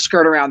it's kind of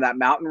skirt around that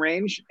mountain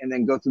range and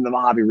then go through the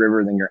Mojave River,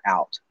 and then you're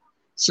out.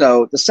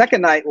 So the second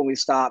night when we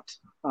stopped,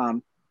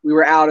 we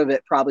were out of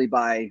it probably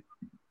by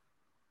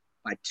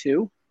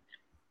 2.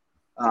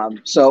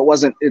 So it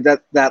wasn't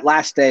that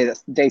last day.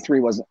 That day 3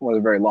 wasn't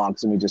very long,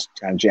 because we just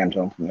kind of jammed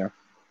home from there.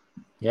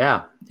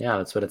 Yeah,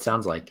 that's what it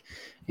sounds like.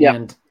 Yeah.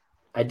 And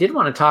I did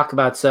want to talk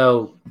about,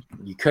 so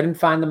you couldn't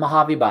find the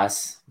Mojave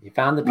bus. You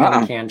found the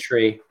pemmican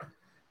tree.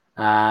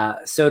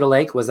 Soda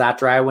Lake, was that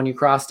dry when you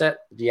crossed it?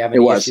 Do you have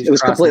any issues? It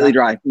was completely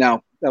dry.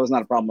 No, that was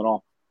not a problem at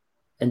all.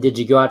 And did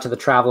you go out to the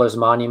Travelers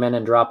Monument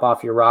and drop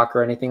off your rock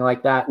or anything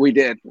like that? We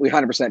did. We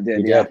 100% did.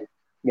 You did?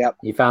 Yep.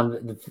 You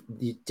found,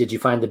 did you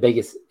find the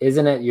biggest,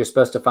 isn't it, you're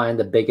supposed to find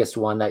the biggest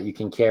one that you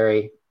can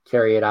carry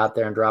it out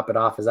there and drop it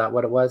off? Is that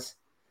what it was?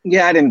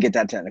 Yeah, I didn't get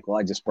that technical.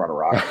 I just brought a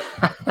rock.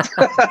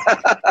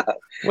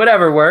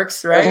 Whatever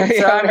works, right?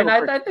 Yeah, so I mean,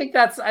 I think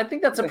that's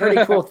a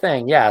pretty cool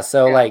thing. Yeah.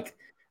 So like,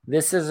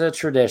 this is a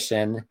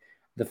tradition.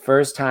 The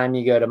first time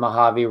you go to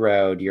Mojave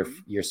Road,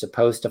 you're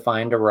supposed to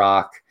find a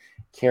rock,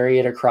 carry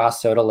it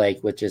across Soda Lake,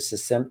 which is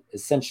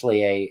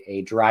essentially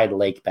a dried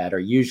lake bed, or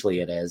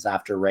usually it is.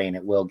 After rain,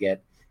 it will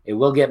get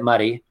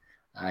muddy.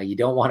 You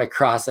don't want to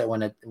cross it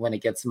when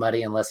it gets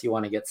muddy, unless you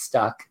want to get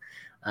stuck.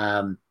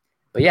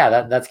 But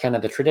yeah, that's kind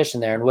of the tradition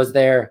there. And was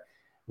there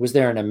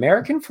an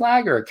American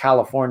flag or a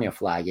California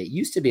flag? It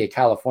used to be a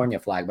California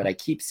flag, but I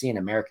keep seeing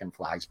American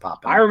flags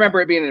popping up. I remember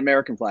it being an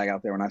American flag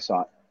out there when I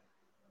saw it.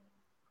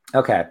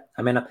 Okay.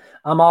 I mean,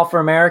 I'm all for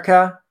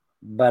America,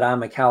 but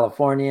I'm a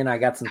Californian. I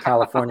got some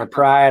California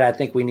pride. I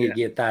think we need to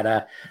get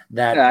that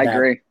I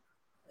agree.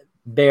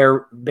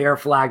 Bear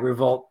flag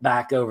revolt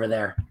back over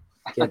there.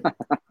 Get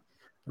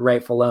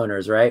rightful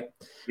owners, right?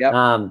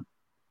 Yep.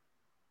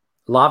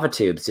 Lava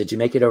tubes. Did you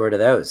make it over to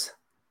those?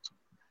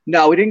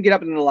 No, we didn't get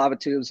up into the lava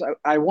tubes.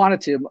 I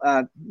wanted to.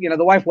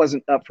 The wife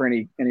wasn't up for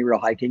any real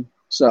hiking,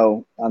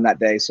 so on that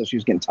day, so she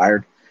was getting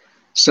tired.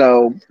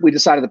 So we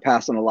decided to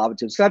pass on the lava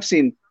tubes. So I've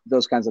seen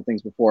those kinds of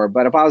things before,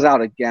 but if I was out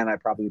again, I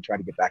probably would try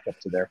to get back up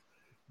to there.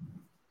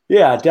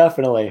 Yeah,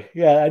 definitely.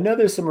 Yeah, I know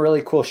there's some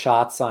really cool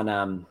shots on,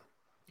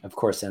 of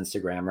course,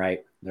 Instagram,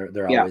 right?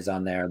 They're always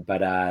on there,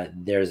 but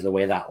there's the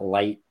way that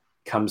light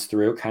comes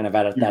through, kind of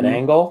at that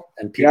angle,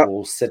 and people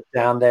will sit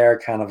down there,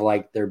 kind of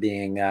like they're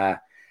being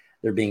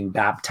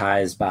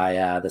baptized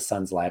by the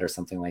sun's light or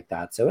something like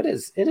that. So it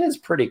is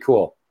pretty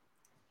cool.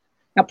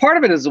 Now, part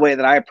of it is the way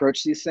that I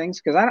approach these things,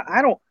 because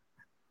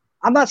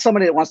I'm not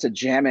somebody that wants to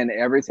jam in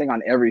everything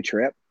on every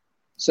trip.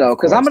 So,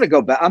 because I'm going to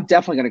go back, I'm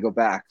definitely going to go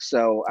back.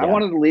 So I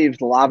wanted to leave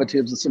the lava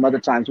tubes and some other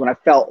times when I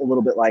felt a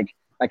little bit like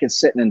I could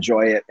sit and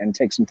enjoy it and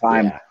take some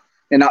time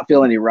and not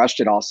feel any rushed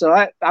at all. So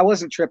I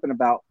wasn't tripping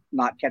about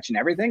not catching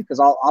everything,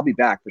 because I'll be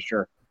back for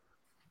sure.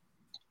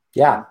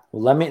 Yeah.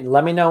 Well,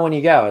 let me know when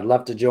you go. I'd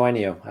love to join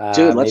you.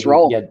 Dude, let's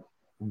roll. Get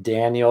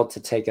Daniel to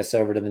take us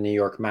over to the New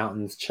York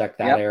mountains, check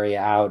that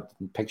area out.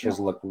 Pictures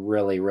look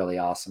really, really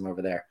awesome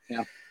over there.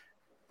 Yeah.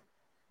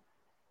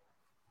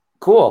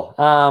 Cool.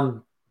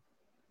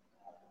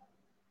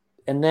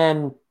 And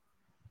then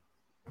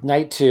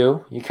night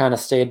 2, you kind of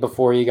stayed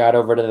before you got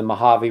over to the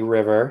Mojave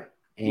River.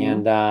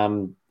 And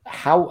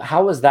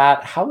how was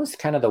that? How was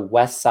kind of the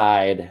west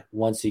side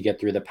once you get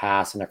through the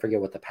pass? And I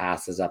forget what the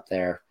pass is up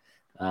there.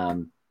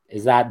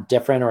 Is that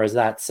different or is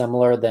that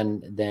similar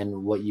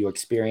than what you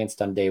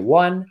experienced on day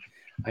one?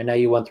 I know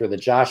you went through the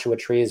Joshua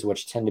trees,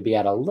 which tend to be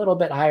at a little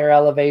bit higher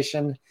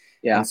elevation,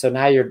 Yeah. and so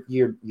now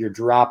you're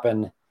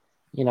dropping.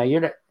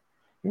 You're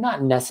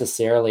not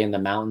necessarily in the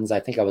mountains. I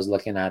think I was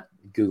looking at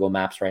Google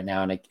Maps right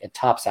now, and it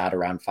tops out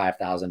around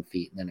 5,000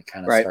 feet, and then it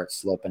kind of Right. starts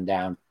sloping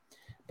down.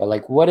 But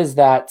like, what is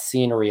that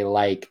scenery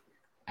like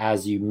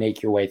as you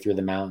make your way through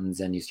the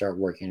mountains and you start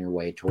working your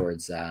way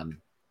towards the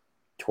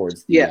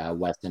Yeah.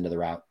 west end of the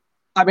route?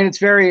 I mean, it's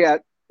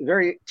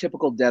very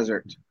typical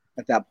desert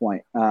at that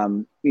point.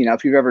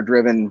 If you've ever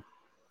driven,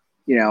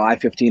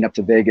 I-15 up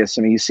to Vegas,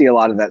 I mean, you see a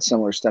lot of that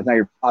similar stuff. Now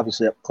you're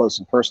obviously up close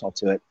and personal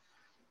to it.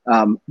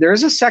 There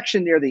is a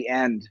section near the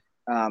end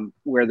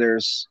where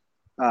there's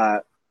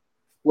kind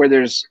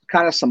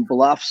of some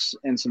bluffs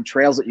and some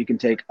trails that you can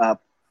take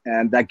up,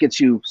 and that gets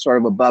you sort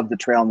of above the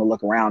trail and to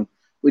look around.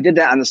 We did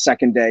that on the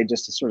second day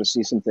just to sort of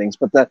see some things,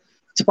 but the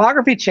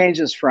topography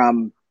changes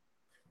from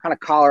kind of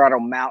Colorado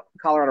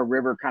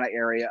River kind of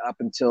area up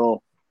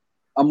until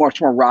a much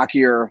more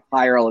rockier,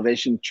 higher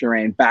elevation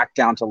terrain, back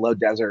down to low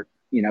desert,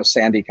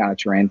 sandy kind of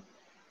terrain.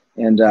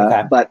 And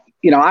Okay. but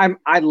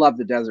I love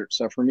the desert,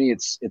 so for me,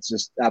 it's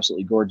just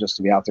absolutely gorgeous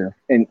to be out there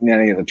in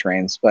any of the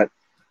trains. But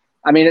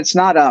I mean, it's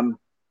not. I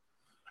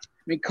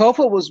mean,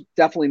 Kofa was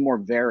definitely more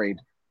varied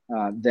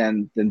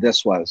than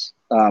this was,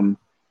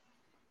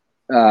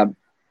 uh,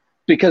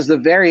 because the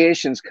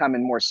variations come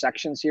in more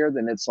sections here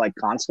than it's like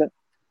constant.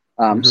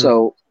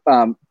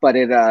 Mm-hmm. But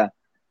it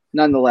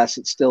nonetheless,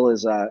 it still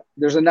is.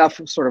 There's enough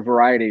sort of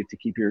variety to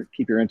keep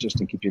your interest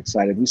and keep you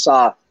excited. We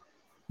saw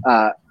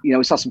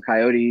some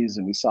coyotes,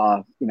 and we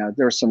saw,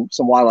 there was some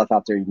wildlife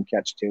out there you can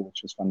catch too,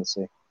 which was fun to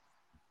see.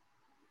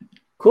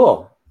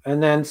 Cool.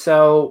 And then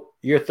so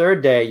your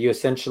third day,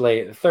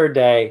 the third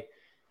day,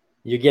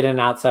 you get in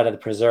outside of the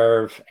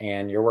preserve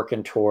and you're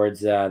working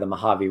towards the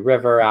Mojave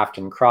River,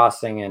 Afton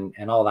Crossing,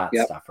 and all that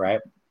Yep. stuff, right?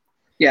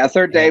 Yeah.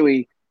 Third day,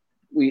 And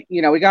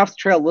we got off the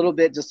trail a little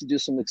bit just to do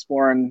some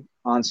exploring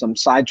on some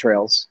side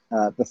trails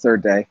the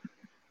third day,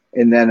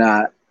 and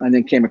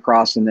then came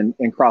across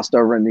and crossed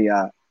over in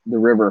the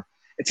river.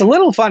 It's a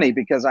little funny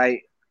because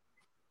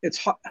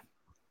it's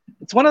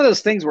one of those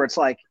things where it's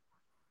like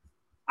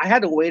I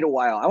had to wait a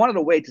while. I wanted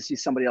to wait to see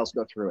somebody else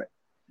go through it.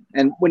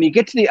 And when you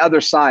get to the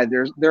other side,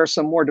 there are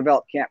some more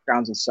developed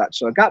campgrounds and such.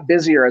 So it got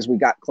busier as we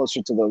got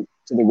closer to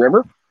the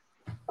river.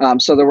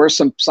 So there were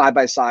some side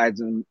by sides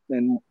and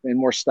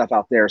more stuff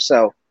out there.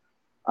 So,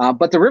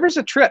 but the river's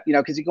a trip,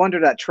 because you go under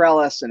that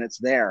trellis and it's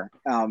there.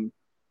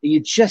 You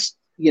just,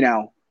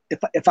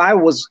 if I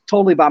was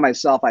totally by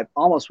myself, I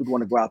almost would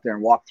want to go out there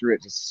and walk through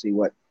it just to see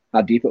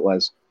how deep it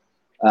was.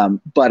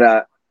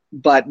 But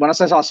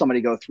once I saw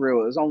somebody go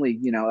through, it was only,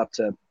 up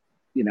to,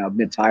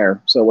 mid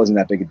tire. So it wasn't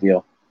that big a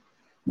deal.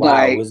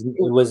 wow, it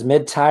was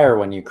mid tire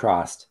when you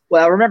crossed.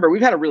 Well, remember,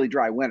 we've had a really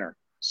dry winter.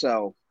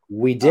 So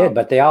We did,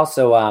 but they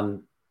also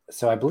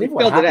so I they believe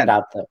what filled it happened in.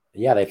 out there,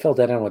 yeah, they filled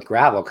it in with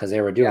gravel because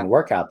they were Yeah. doing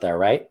work out there,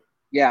 right?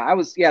 Yeah,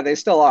 they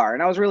still are.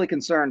 And I was really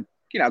concerned,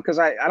 because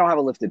I don't have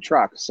a lifted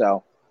truck.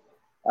 So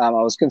I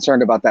was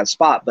concerned about that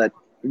spot, but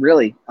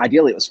really,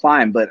 ideally, it was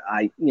fine. But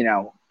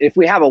if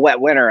we have a wet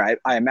winter,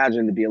 I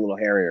imagine it'd be a little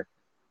hairier.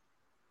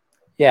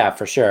 Yeah,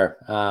 for sure.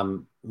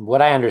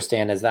 What I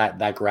understand is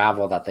that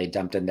gravel that they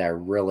dumped in there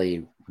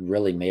really,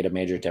 really made a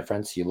major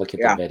difference. You look at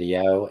the Yeah.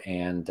 video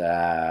and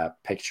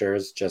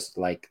pictures just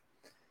like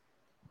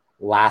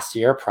last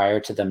year prior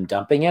to them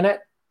dumping in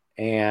it,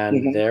 and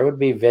Mhm. there would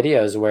be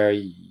videos where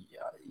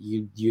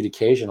you'd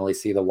occasionally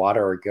see the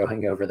water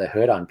going over the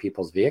hood on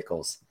people's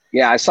vehicles,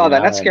 Yeah, I saw that.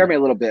 That and scared me a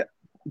little bit.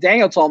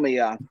 Daniel told me,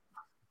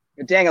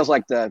 Daniel's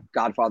like the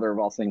godfather of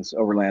all things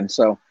overland.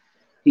 So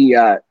he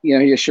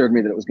assured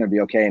me that it was going to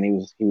be okay, and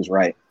he was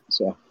right.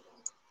 So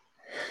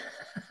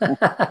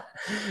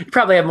you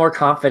probably have more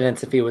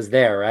confidence if he was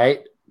there,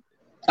 right?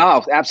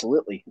 oh,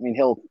 absolutely. I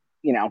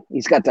mean,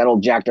 he's got that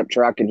old jacked up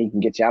truck, and he can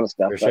get you out of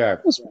stuff. For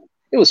But sure.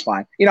 it was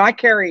fine. I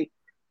carry.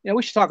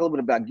 We should talk a little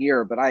bit about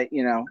gear, but I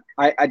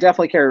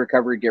definitely carry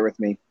recovery gear with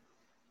me.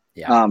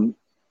 Yeah.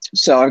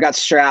 So I've got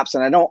straps,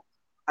 and I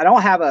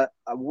don't have a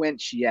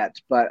winch yet,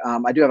 but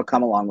I do have a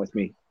come along with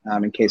me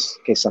in case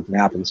something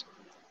happens.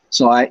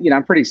 So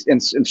I'm pretty in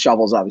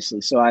shovels,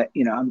 obviously. So I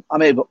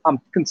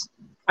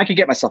could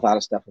get myself out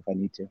of stuff if I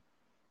need to.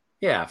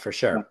 Yeah, for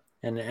sure.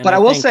 And But I I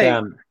will think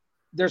say,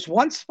 there's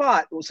one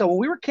spot. So when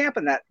we were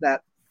camping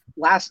that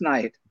last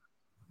night,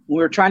 when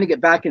we were trying to get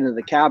back into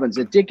the cabins,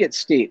 it did get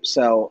steep.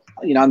 So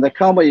on the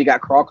Como, you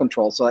got crawl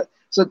control. So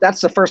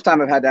that's the first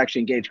time I've had to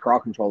actually engage crawl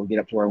control to get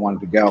up to where I wanted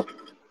to go.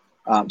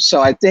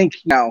 So I think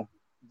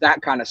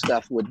that kind of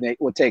stuff would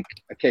take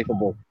a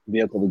capable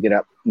vehicle to get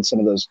up in some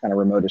of those kind of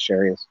remotish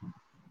areas.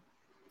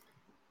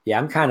 yeah,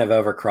 I'm kind of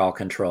over crawl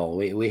control.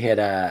 We hit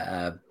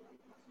a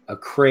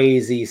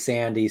crazy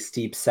sandy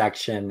steep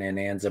section in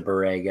Anza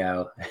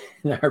Borrego.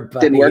 And our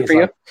buddy Didn't work is for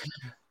you? like,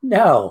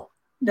 no.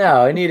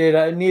 No, I needed,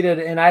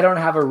 and I don't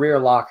have a rear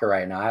locker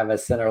right now. I have a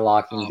center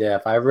locking Oh,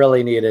 diff. I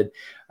really needed.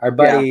 Our yeah.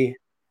 buddy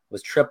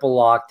was triple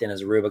locked in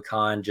his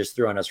Rubicon, just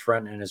threw on his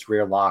front and his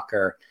rear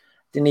locker.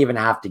 Didn't even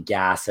have to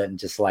gas it, and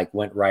just like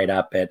went right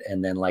up it.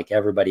 And then like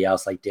everybody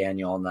else, like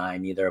Daniel and I,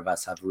 neither of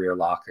us have rear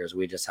lockers.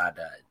 We just had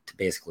to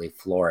basically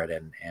floor it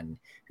and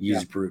Yeah.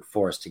 use brute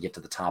force to get to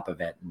the top of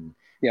it. And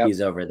Yeah.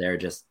 he's over there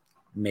just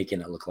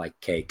making it look like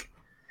cake.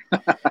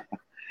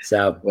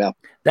 So Well.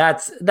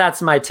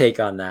 that's my take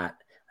on that.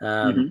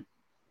 Mhm.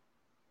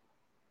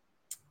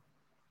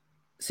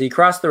 So you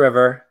cross the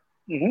river,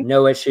 Mhm.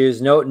 no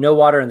issues, no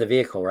water in the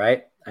vehicle,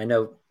 right? I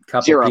know a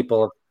couple Zero.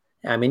 people.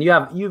 I mean,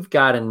 you've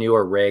got a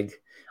newer rig.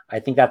 I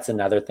think that's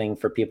another thing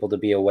for people to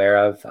be aware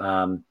of.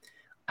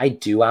 I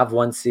do have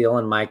one seal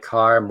in my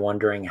car. I'm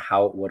wondering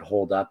how it would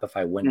hold up if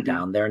I went Mhm.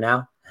 down there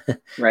now,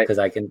 Right. because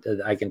I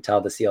can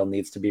tell the seal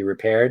needs to be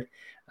repaired.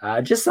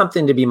 Just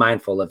something to be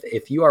mindful of.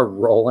 If you are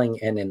rolling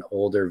in an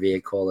older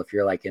vehicle, if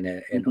you're like in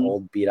an Mhm.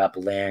 old beat up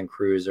Land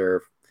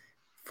Cruiser,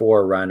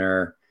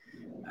 Forerunner,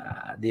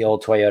 the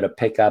old Toyota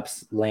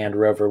pickups, Land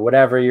Rover,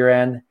 whatever you're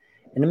in,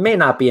 and it may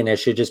not be an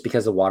issue just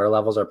because the water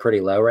levels are pretty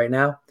low right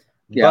now.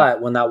 Yeah.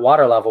 But when that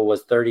water level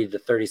was 30 to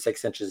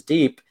 36 inches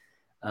deep,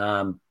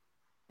 and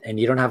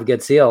you don't have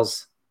good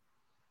seals,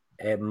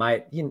 you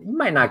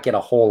might not get a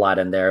whole lot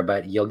in there,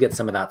 but you'll get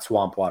some of that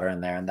swamp water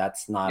in there, and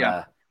that's not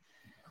Yeah.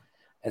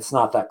 it's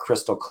not that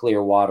crystal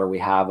clear water we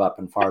have up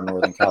in far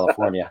northern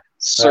California, right?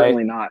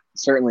 Certainly not.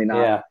 Certainly not.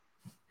 Yeah,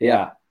 Yeah.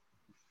 yeah,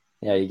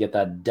 yeah. You get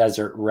that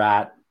desert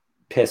rat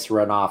piss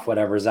runoff,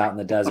 whatever's out in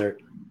the desert.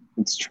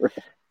 It's true.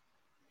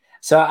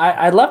 So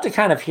I'd love to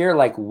kind of hear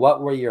like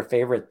what were your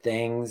favorite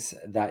things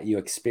that you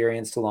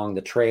experienced along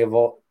the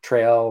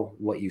trail,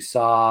 what you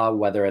saw,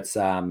 whether it's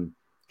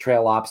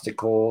trail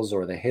obstacles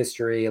or the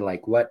history,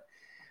 like what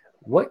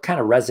kind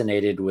of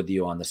resonated with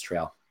you on this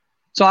trail?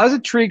 So I was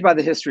intrigued by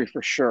the history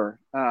for sure,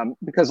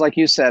 because, like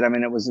you said, I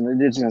mean, it was an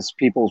indigenous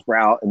people's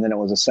route, and then it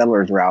was a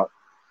settler's route.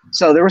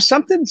 So there was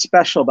something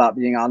special about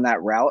being on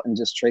that route and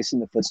just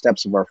tracing the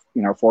footsteps of our,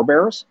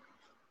 forebears.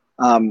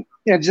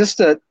 Just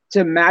to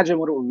imagine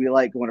what it would be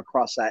like going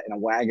across that in a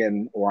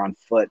wagon or on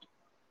foot,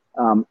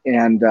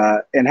 and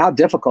how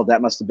difficult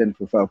that must have been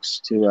for folks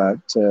to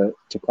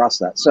cross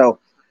that. So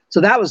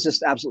that was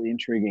just absolutely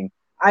intriguing.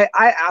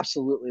 I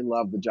absolutely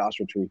love the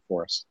Joshua Tree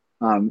Forest.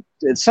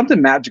 It's something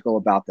magical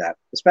about that,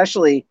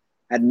 especially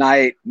at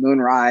night,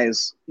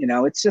 moonrise.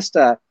 It's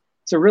a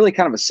really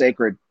kind of a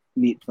sacred,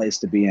 neat place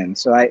to be in.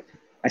 So I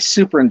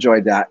super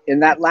enjoyed that.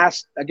 And that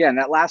last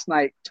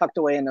night, tucked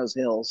away in those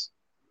hills,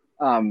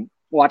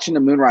 watching the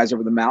moonrise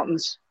over the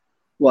mountains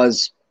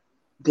was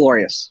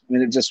glorious. I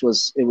mean, it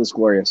was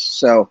glorious.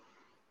 So,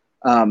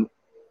 the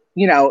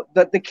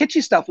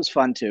kitschy stuff was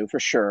fun too, for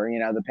sure.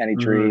 The penny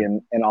tree Mm-hmm.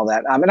 and all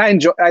that. And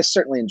I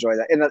certainly enjoy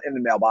that in the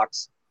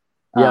mailbox,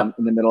 Yep.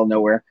 in the middle of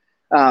nowhere.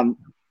 Um,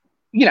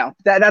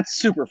 that's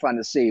super fun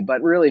to see.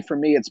 But really, for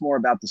me, it's more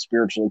about the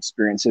spiritual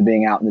experience of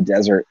being out in the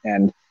desert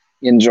and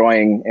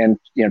enjoying and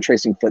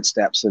tracing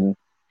footsteps. And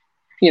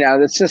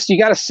it's just, you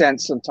got a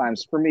sense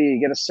sometimes. For me, you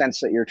get a sense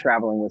that you're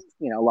traveling with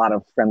a lot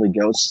of friendly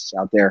ghosts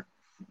out there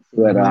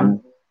who had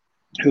Mm-hmm.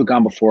 who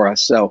gone before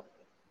us. So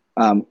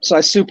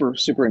I super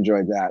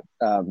enjoyed that.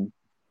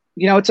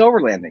 It's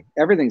overlanding.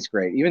 Everything's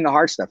great. Even the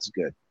hard stuff's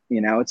good.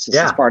 It's just it's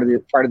Yeah, part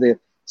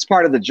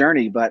of the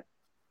journey. But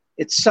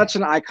it's such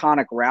an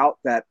iconic route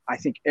that I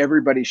think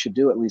everybody should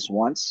do at least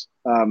once,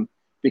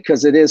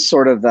 because it is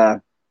sort of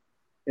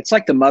it's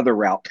like the mother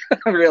route,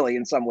 really,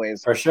 in some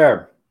ways. for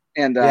sure.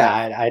 And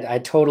Yeah, I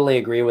totally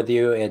agree with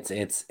you.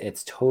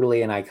 It's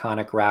totally an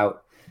iconic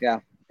route. yeah,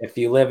 If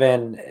you live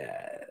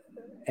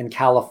in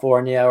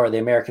California or the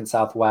American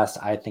Southwest,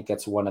 I think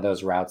it's one of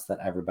those routes that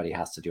everybody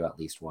has to do at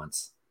least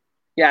once.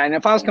 yeah. And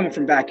if I was coming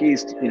from back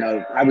east,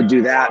 I would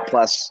do that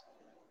plus,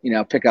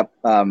 pick up,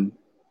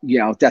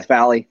 Death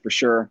Valley for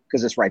sure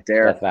because it's right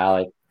there. Death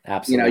Valley, You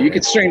absolutely.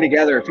 could string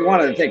together, if you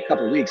wanted to take a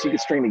couple of weeks, you could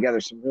string together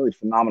some really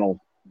phenomenal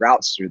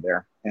routes through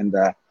there and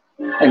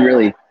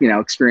really,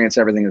 experience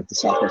everything that the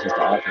Southwest has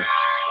to offer.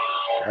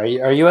 Are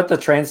you at the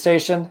train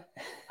station?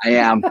 I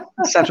am.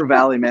 Central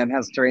Valley, man,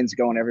 has trains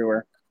going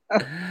everywhere.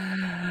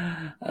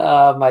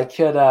 My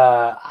kid,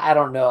 I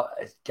don't know.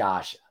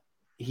 Gosh,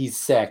 he's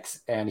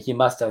 6 and he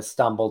must have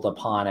stumbled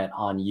upon it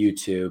on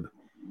YouTube.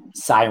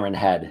 Siren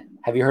Head.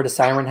 Have you heard of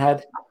Siren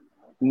Head?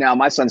 No,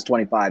 my son's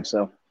 25,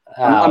 so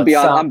Oh, I'm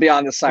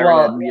beyond the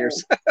siren head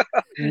years.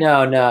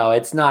 No,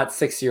 it's not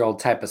 6-year-old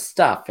type of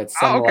stuff. It's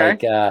Oh,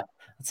 okay.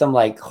 some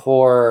like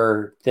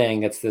horror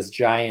thing. It's this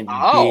giant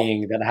Oh,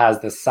 being that has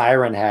the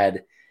siren head.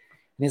 And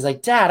he's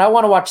like, "Dad, I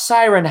want to watch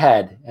Siren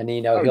Head." And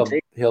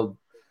gee. he'll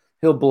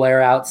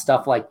blare out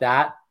stuff like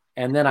that.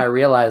 And then I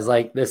realized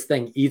like this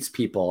thing eats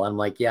people. I'm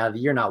like, "Yeah,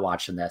 you're not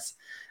watching this."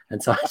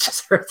 And so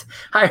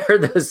I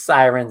heard those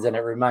sirens and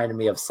it reminded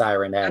me of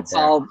Siren Head That's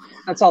there. all.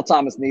 That's all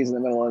Thomas needs in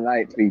the middle of the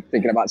night to be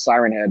thinking about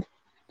Siren Head.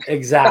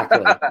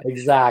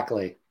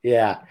 Exactly.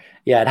 Yeah.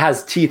 It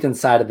has teeth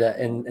inside of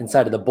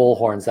the bull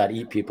horns that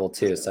eat people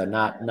too. So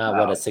not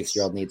what a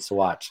 6-year-old needs to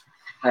watch.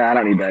 I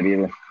don't need that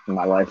either in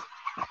my life.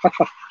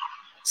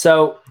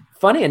 So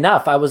funny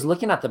enough, I was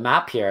looking at the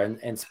map here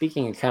and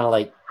speaking of kind of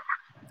like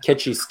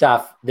kitschy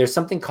stuff, there's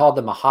something called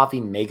the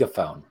Mojave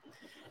Megaphone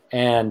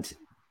and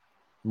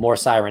more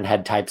Siren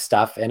Head type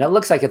stuff. And it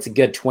looks like it's a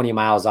good 20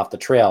 miles off the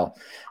trail,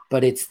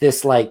 but it's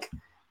this like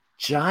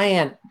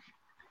giant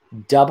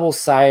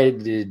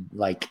double-sided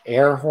like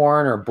air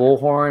horn or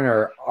bullhorn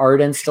or art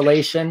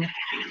installation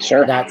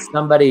Sure. that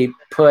somebody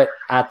put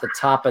at the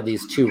top of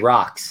these two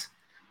rocks.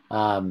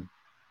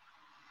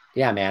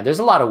 Yeah, man, there's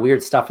a lot of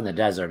weird stuff in the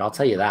desert. I'll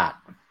tell you that.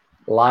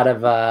 A lot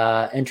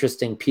of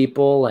interesting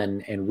people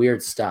and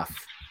weird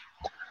stuff.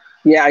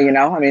 Yeah,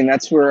 I mean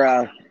that's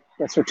where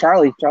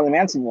Charlie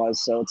Manson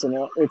was. So it's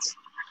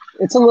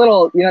a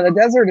little, the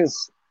desert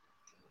is,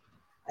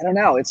 I don't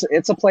know,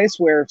 it's a place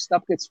where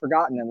stuff gets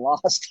forgotten and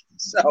lost.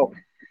 So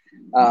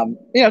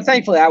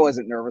thankfully I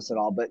wasn't nervous at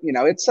all, but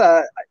it's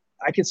I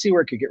could see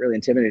where it could get really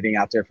intimidating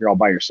out there if you're all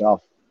by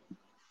yourself.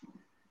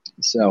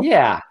 So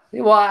yeah,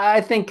 well,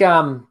 I think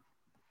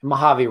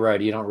Mojave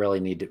Road, you don't really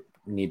need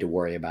to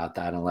worry about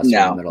that unless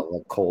you're in the middle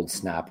of a cold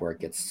snap where it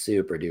gets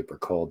super duper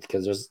cold,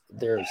 because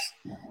there's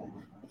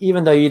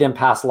even though you didn't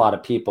pass a lot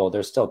of people,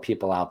 there's still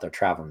people out there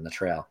traveling the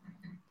trail.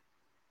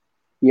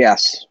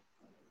 Yes,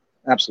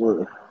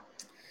 absolutely.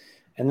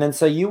 And then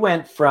so you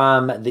went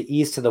from the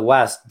east to the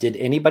west. Did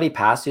anybody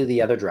pass you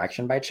the other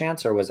direction by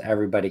chance, or was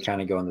everybody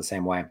kind of going the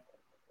same way?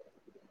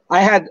 I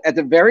had at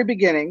the very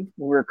beginning,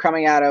 when we were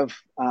coming out of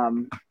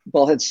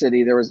Bullhead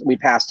City, we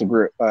passed a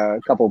group,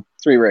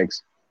 three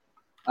rigs.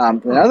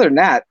 And other than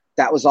that,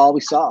 that was all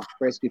we saw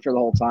basically for the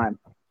whole time.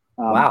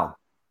 Wow.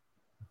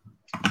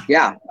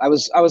 Yeah, I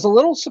was a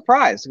little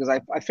surprised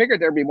because I figured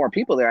there'd be more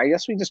people there. I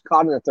guess we just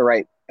caught it at the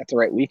right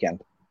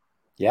weekend.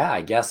 Yeah,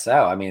 I guess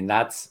so. I mean,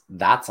 that's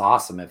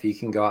awesome. If you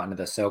can go out into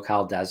the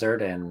SoCal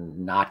desert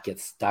and not get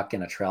stuck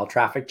in a trail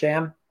traffic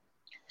jam.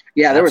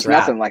 Yeah, there was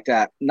nothing like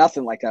that.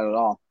 Nothing like that at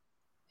all.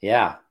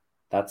 Yeah,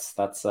 that's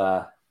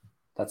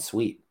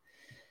sweet.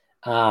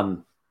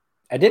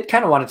 I did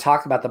kind of want to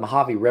talk about the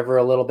Mojave River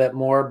a little bit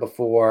more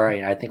before.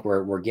 I think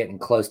we're getting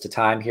close to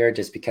time here,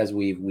 just because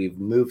we've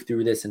moved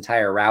through this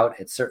entire route.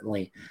 It's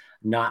certainly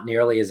not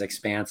nearly as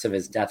expansive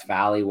as Death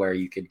Valley, where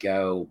you could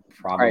go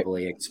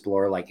probably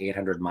explore like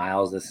 800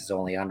 miles. This is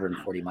only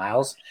 140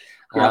 miles.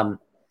 Yep.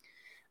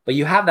 But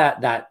you have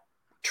that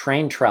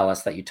train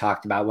trellis that you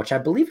talked about, which I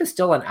believe is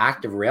still an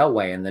active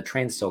railway, and the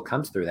train still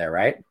comes through there,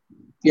 right?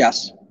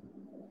 Yes.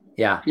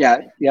 Yeah.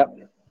 Yeah. Yep.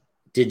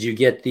 Did you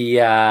get the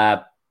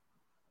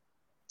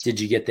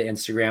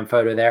Instagram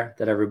photo there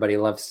that everybody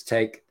loves to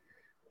take?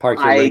 Park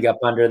your rig up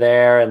under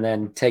there and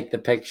then take the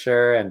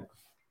picture. And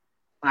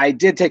I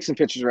did take some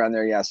pictures around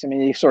there. Yes. I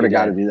mean, you sort of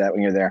got to do that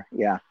when you're there.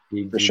 Yeah,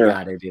 for sure. You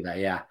got to do that.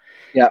 Yeah.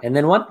 Yeah. And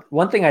then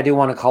one thing I do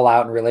want to call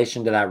out in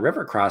relation to that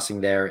river crossing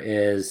there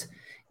is,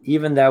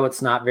 even though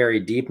it's not very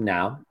deep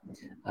now,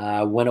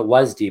 when it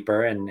was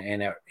deeper, and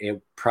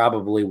it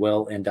probably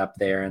will end up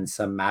there in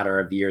some matter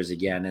of years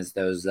again, as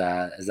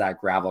that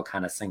gravel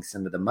kind of sinks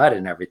into the mud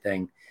and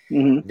everything.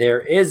 Mm-hmm. There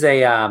is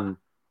an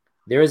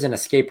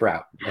escape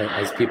route,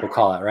 as people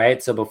call it,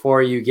 right? So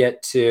before you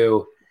get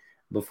to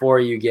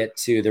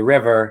the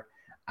river,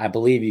 I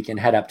believe you can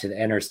head up to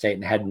the interstate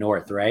and head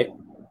north, right?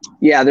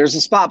 Yeah, there's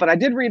a spot, but I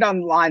did read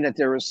online that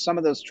there was some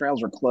of those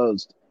trails were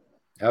closed.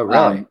 Oh,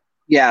 really?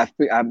 Yeah,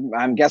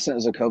 I'm guessing it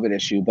was a COVID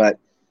issue, but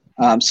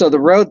so the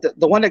road,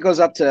 the one that goes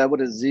up to what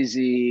is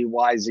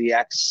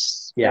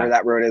ZZYZX, where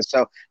that road is.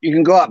 So you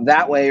can go up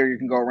that way, or you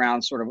can go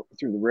around sort of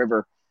through the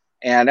river.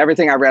 And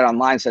everything I read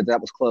online said that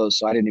was closed,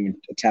 so I didn't even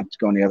attempt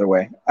going the other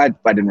way. I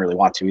didn't really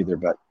want to either,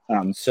 but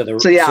so the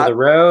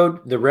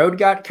road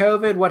got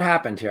COVID. What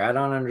happened here? I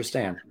don't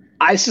understand.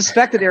 I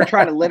suspected they were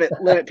trying to limit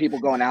people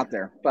going out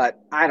there, but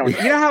I don't.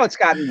 You know how it's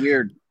gotten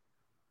weird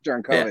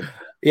during COVID.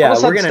 Yeah,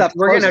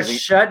 we're gonna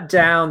shut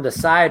down the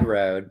side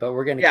road, but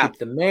we're gonna keep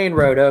the main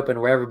road open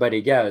where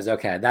everybody goes.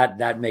 Okay,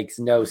 that makes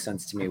no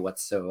sense to me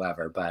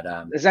whatsoever. But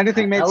has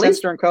anything made sense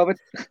during COVID?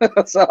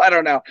 So I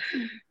don't know.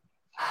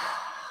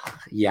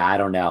 Yeah, I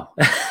don't know.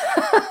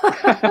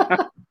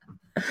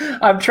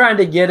 I'm trying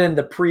to get in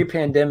the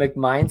pre-pandemic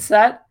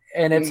mindset,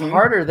 and it's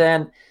harder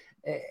than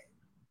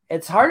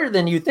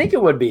you think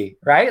it would be,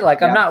 right?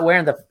 Like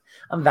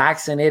I'm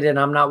vaccinated and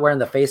I'm not wearing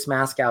the face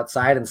mask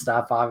outside and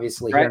stuff.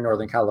 Obviously, here in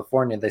Northern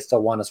California, they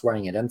still want us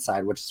wearing it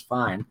inside, which is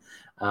fine.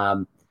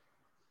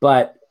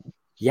 But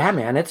yeah,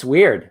 man, it's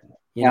weird,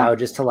 you know,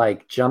 just to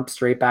like jump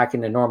straight back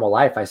into normal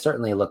life. I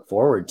certainly look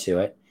forward to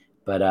it,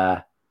 but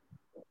it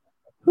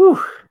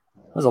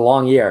was a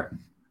long year.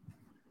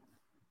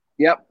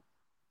 Yep.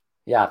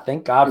 Yeah.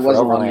 Thank God for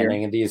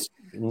overlanding in these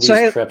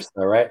trips,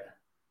 though, right?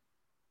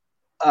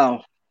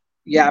 Oh,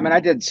 yeah. I mean, I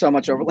did so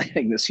much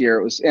overlanding this year.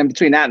 It was, and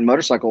between that and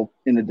motorcycle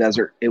in the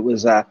desert, it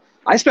was. I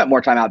spent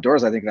more time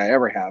outdoors, I think, than I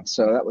ever have.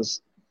 So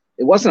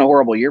it wasn't a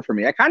horrible year for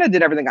me. I kind of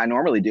did everything I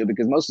normally do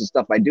because most of the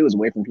stuff I do is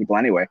away from people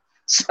anyway.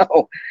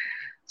 So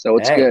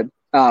it's good.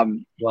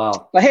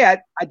 Wow. But hey,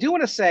 I do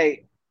want to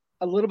say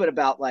a little bit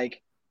about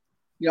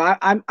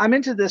I'm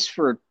into this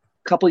for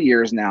couple of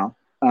years now.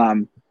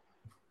 And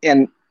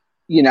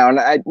we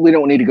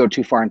don't need to go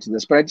too far into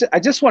this, but I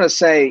just want to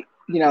say,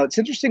 it's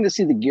interesting to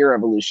see the gear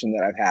evolution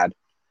that I've had.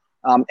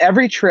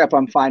 Every trip,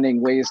 I'm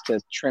finding ways to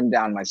trim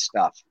down my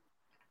stuff.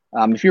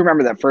 If you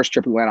remember that first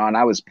trip we went on,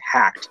 I was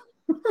packed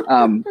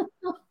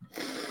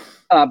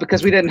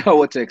because we didn't know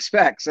what to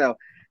expect. So,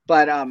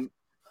 but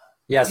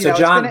yeah. So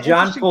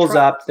John pulls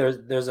up.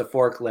 There's a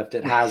forklift.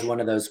 It has one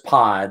of those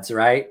pods,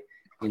 right?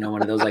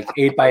 One of those like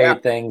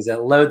 8x8 things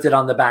that loads it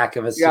on the back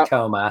of his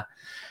Tacoma.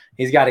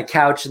 He's got a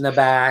couch in the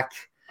back.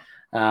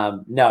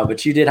 No,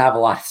 but you did have a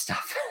lot of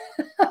stuff.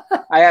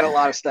 I had a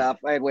lot of stuff.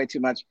 I had way too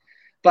much,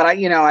 but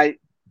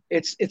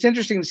it's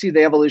interesting to see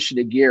the evolution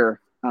of gear,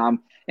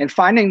 and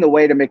finding the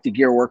way to make the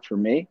gear work for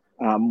me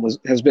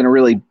has been a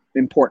really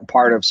important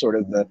part of sort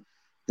of the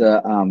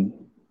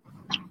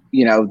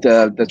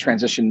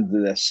transition to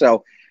this.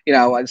 So,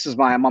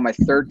 I'm on my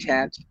third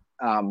tent.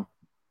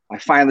 I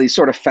finally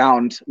sort of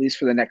found, at least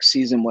for the next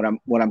season, what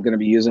I'm going to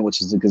be using,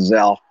 which is the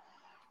Gazelle.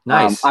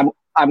 Nice.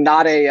 I'm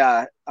not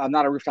a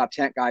rooftop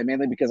tent guy,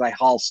 mainly because I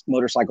haul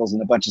motorcycles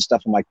and a bunch of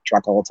stuff in my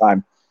truck all the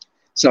time.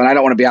 So, and I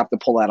don't want to be able to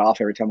pull that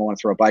off every time I want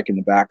to throw a bike in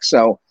the back.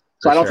 So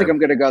I don't think I'm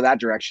going to go that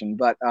direction,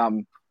 but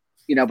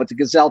but the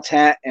Gazelle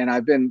tent, and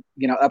I've been,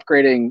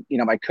 upgrading,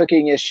 my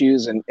cooking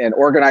issues and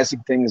organizing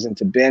things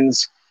into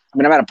bins. I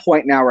mean, I'm at a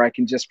point now where I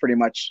can just pretty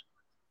much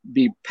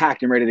be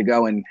packed and ready to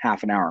go in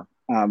half an hour,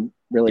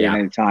 really at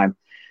any time.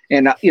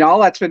 And, all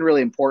that's been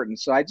really important.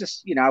 So I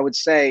just, I would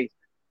say,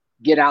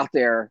 get out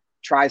there,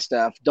 try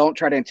stuff. Don't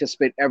try to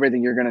anticipate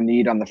everything you're going to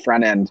need on the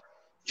front end.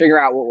 Figure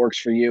out what works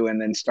for you,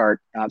 and then start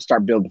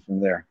building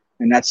from there.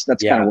 And that's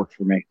kind of worked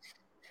for me.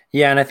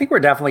 Yeah, and I think we're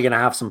definitely going to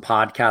have some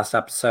podcast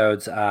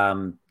episodes,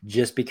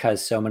 just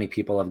because so many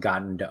people have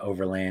gotten to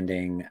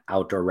overlanding,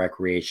 outdoor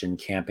recreation,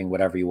 camping,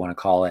 whatever you want to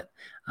call it.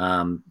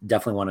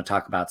 Definitely want to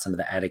talk about some of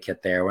the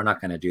etiquette there. We're not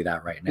going to do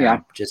that right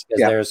now, just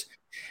because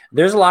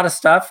there's a lot of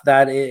stuff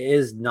that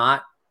is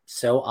not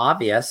so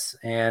obvious,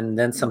 and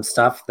then some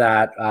stuff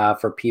that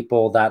for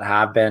people that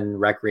have been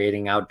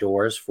recreating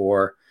outdoors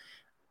for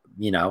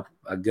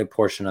a good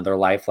portion of their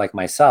life, like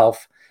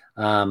myself,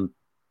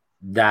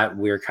 that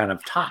we're kind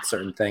of taught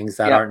certain things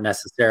that aren't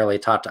necessarily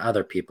taught to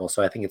other people.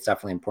 So I think it's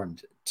definitely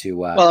important to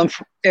well,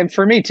 and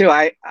for me too,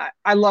 I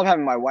love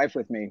having my wife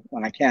with me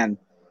when I can,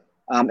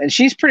 and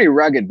she's pretty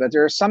rugged, but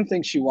there are some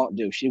things she won't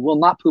do. She will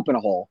not poop in a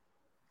hole.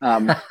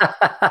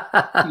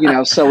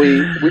 So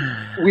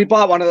we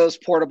bought one of those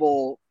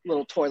portable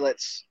little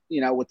toilets,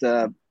 with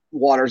the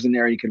waters in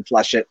there, you can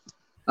flush it.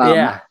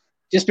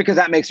 Just because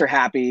that makes her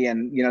happy,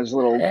 and there's a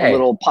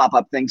little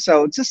pop-up thing.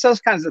 So it's just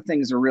those kinds of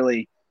things are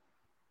really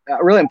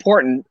really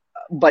important,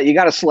 but you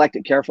got to select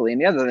it carefully.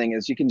 And the other thing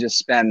is, you can just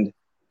spend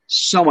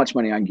so much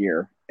money on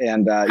gear,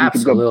 and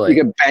you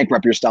can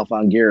bankrupt yourself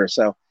on gear.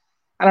 So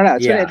I don't know.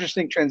 It's been an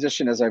interesting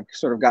transition as I've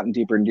sort of gotten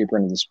deeper and deeper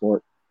into the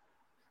sport.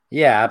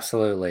 Yeah,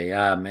 absolutely.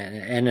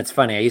 And it's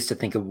funny. I used to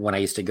think of when I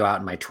used to go out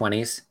in my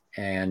 20s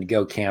and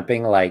go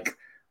camping, like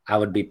I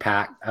would be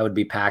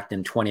packed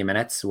in 20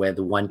 minutes with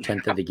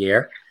 1/10 of the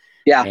gear.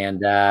 Yeah.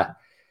 And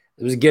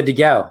it was good to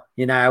go.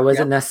 I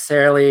wasn't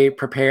necessarily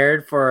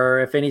prepared for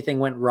if anything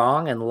went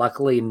wrong, and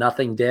luckily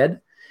nothing did.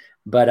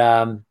 But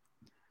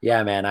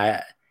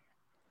man,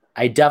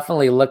 I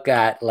definitely look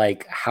at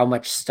like how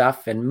much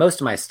stuff, and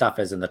most of my stuff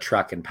is in the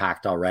truck and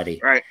packed already.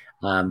 Right.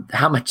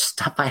 How much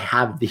stuff I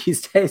have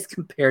these days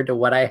compared to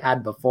what I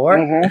had before.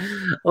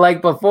 Mm-hmm.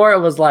 Like before, it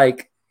was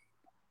like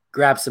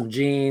grab some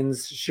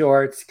jeans,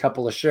 shorts,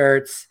 couple of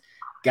shirts.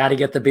 Got to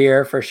get the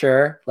beer for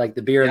sure. Like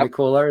the beer in the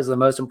cooler is the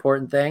most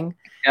important thing.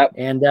 Yep.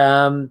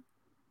 And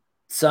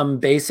some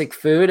basic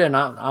food, and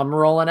I'm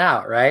rolling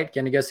out, right?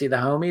 Going to go see the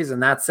homies,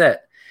 and that's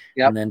it.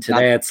 Yep. And then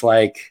today it's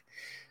like,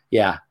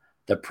 the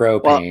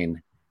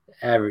propane,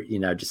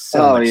 just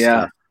so much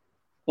stuff.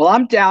 Well,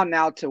 I'm down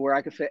now to where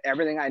I can fit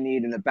everything I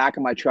need in the back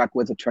of my truck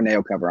with a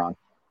tornado cover on.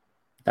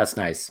 That's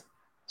nice.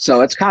 So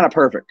it's kind of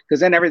perfect,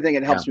 because then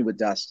it helps me with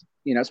dust,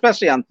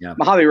 especially on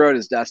Mojave Road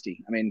is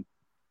dusty. I mean,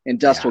 and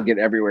dust will get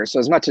everywhere. So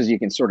as much as you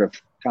can sort of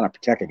kind of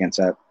protect against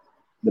that,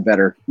 the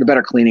better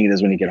cleaning it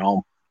is when you get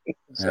home.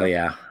 So. Oh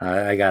yeah.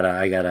 I got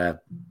a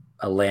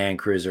Land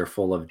Cruiser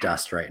full of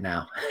dust right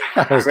now.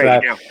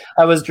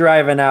 I was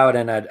driving out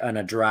on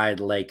a dried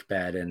lake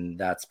bed, and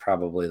that's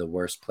probably the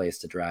worst place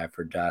to drive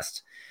for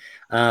dust.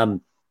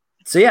 So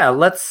yeah,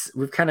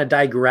 we've kind of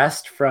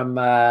digressed from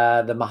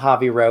the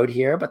Mojave Road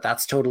here, but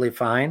that's totally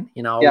fine.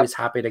 Always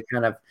happy to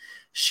kind of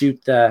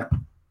shoot the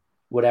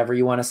whatever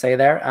you want to say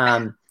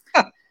there.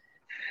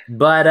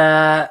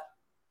 But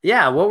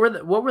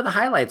what were the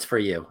highlights for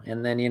you?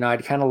 And then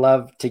I'd kind of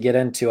love to get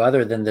into,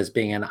 other than this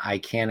being an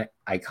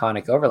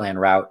iconic overland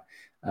route,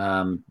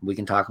 we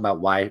can talk about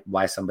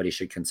why somebody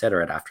should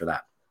consider it after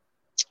that.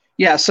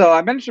 Yeah, so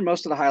I mentioned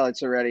most of the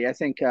highlights already. I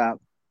think the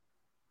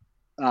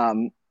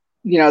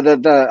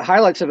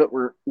highlights of it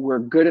were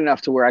good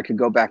enough to where I could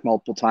go back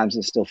multiple times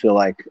and still feel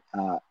like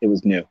it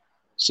was new.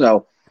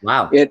 So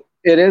wow, it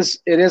is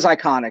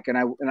iconic, and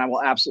I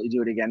will absolutely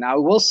do it again. Now I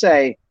will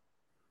say,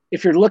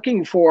 if you're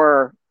looking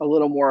for a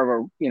little more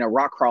of a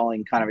rock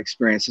crawling kind of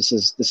experience, this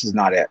is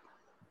not it.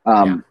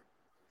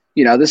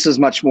 This is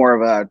much more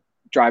of a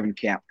drive and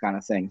camp kind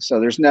of thing. So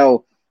there's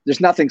no there's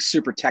nothing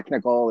super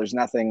technical. There's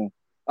nothing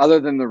other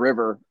than the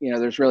river.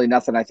 There's really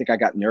nothing I think I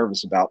got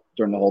nervous about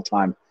during the whole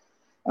time.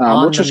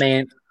 On Which the was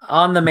main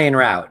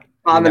route.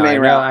 on the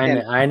main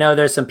route. I know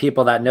there's some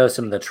people that know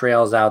some of the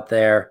trails out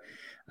there.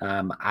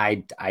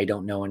 I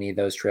don't know any of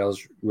those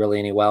trails really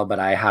any well, but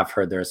I have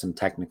heard there's some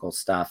technical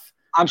stuff.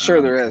 I'm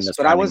sure there is,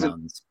 but I wasn't,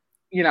 mountains.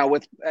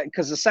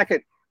 because the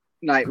second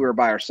night we were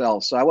by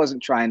ourselves, so I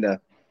wasn't trying to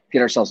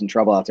get ourselves in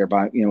trouble out there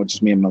by,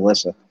 just me and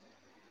Melissa.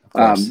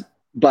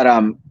 But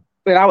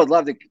I would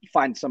love to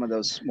find some of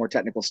those more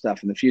technical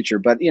stuff in the future.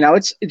 But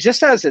it's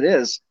just as it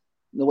is,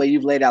 the way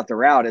you've laid out the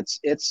route,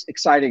 it's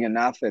exciting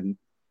enough, and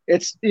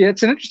it's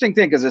an interesting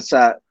thing because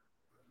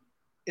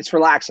it's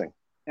relaxing,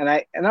 and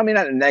I mean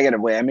that in a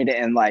negative way. I mean it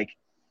in like,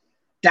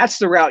 that's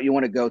the route you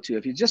want to go to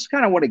if you just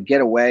kind of want to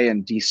get away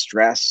and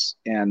de-stress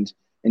and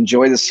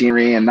enjoy the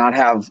scenery and not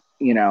have,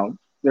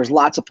 there's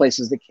lots of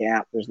places to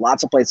camp, there's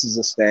lots of places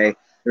to stay,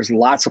 there's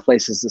lots of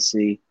places to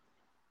see.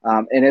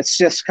 And it's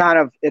just kind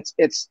of, it's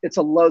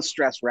a low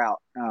stress route,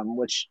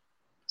 which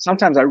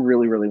sometimes I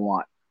really, really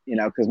want,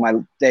 because my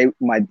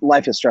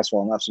life is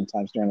stressful enough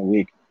sometimes during the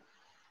week.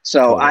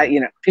 So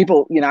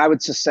people, I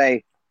would just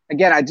say,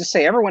 again, I just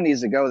say everyone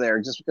needs to go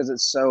there just because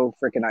it's so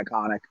freaking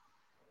iconic,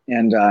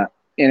 and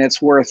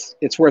it's worth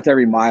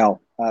every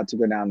mile to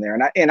go down there.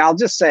 And I'll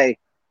just say,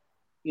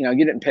 you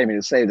didn't pay me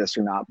to say this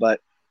or not, but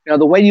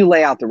the way you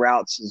lay out the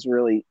routes is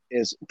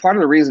part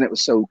of the reason it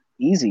was so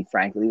easy,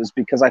 frankly, was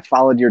because I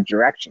followed your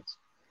directions.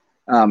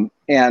 And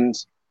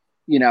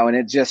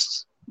it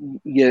just,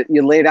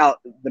 you laid out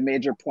the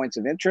major points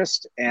of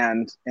interest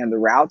and the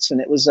routes.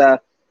 And it was a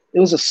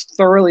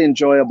thoroughly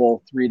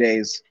enjoyable 3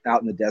 days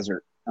out in the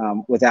desert,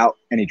 without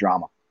any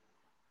drama.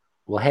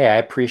 Well, hey, I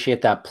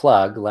appreciate that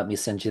plug. Let me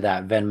send you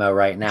that Venmo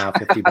right now.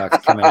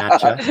 $50 coming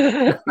at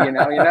you.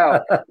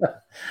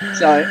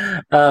 So,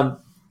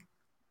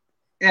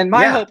 and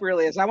my hope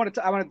really is I want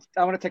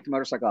to take the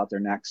motorcycle out there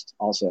next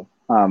also.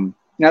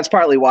 That's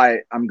partly why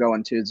I'm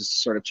going to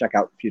just sort of check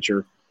out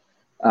future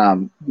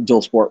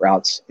dual sport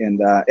routes. And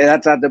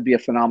that'd be a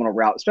phenomenal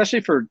route, especially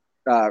for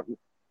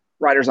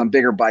riders on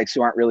bigger bikes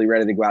who aren't really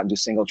ready to go out and do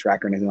single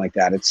track or anything like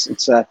that.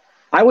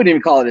 I wouldn't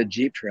even call it a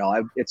Jeep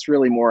trail. It's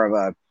really more of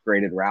a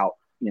graded route,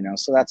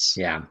 so that's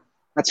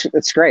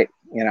great.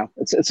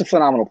 It's a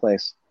phenomenal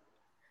place.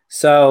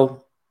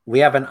 So we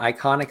have an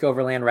iconic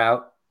overland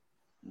route.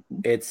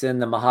 It's in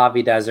the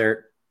Mojave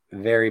Desert,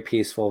 very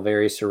peaceful,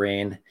 very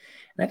serene.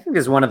 And I think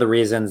is one of the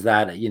reasons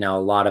that, a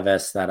lot of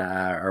us that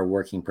are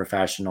working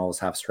professionals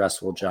have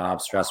stressful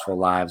jobs, stressful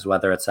lives,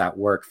 whether it's at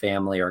work,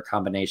 family, or a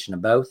combination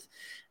of both,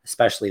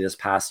 especially this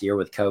past year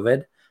with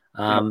COVID.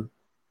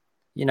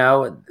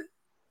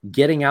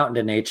 Getting out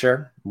into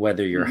nature,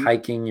 whether you're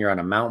hiking, you're on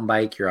a mountain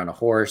bike, you're on a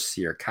horse,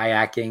 you're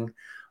kayaking,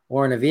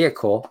 or in a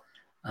vehicle,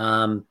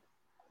 man,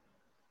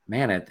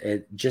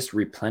 it just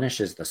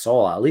replenishes the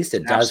soul. At least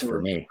it does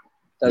for me.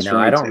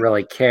 I don't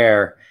really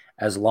care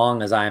as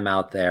long as I'm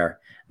out there.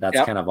 That's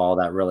kind of all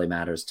that really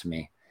matters to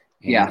me.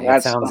 And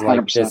it sounds 100%.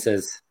 like this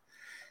is,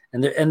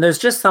 and there's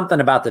just something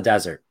about the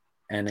desert,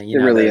 and it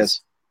really is.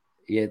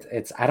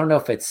 It's I don't know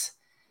if it's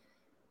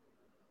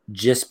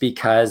just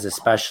because,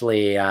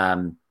 especially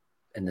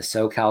in the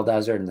SoCal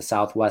desert and the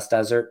Southwest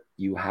desert,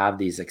 you have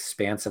these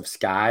expansive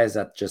skies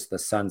that just the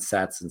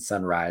sunsets and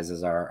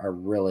sunrises are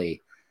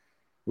really,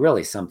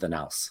 really something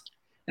else.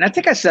 And I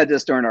think I said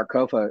this during our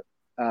COFA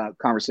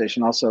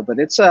conversation also, but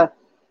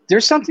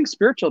there's something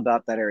spiritual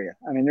about that area.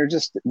 I mean, there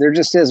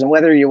just is. And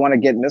whether you want to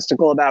get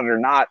mystical about it or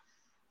not,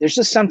 there's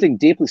just something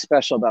deeply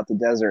special about the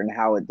desert and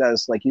how it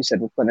does, like you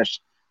said, replenish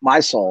my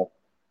soul.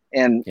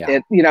 And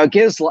it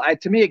gives,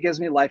 to me, it gives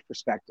me life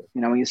perspective.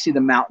 When you see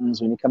the mountains,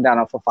 when you come down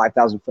off a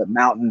 5,000-foot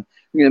mountain,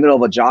 you're in the middle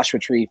of a Joshua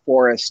Tree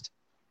forest,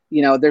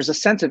 there's a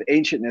sense of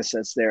ancientness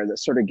that's there that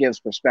sort of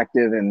gives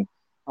perspective and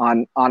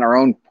on our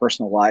own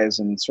personal lives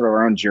and sort of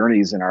our own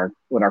journeys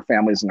with our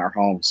families and our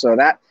homes. So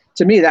that,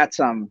 to me, that's,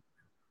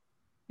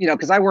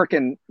 because I work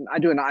in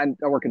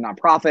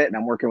nonprofit and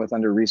I'm working with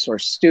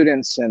under-resourced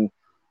students, and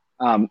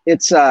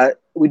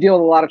we deal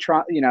with a lot of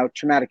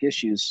traumatic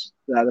issues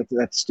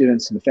that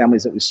students and the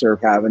families that we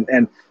serve have,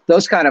 and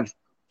those kind of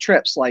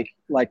trips like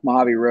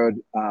Mojave Road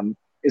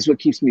is what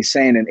keeps me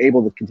sane and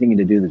able to continue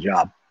to do the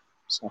job.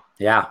 So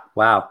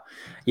wow,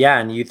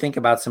 and you think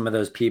about some of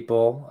those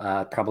people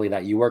probably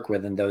that you work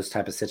with in those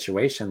type of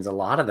situations. A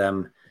lot of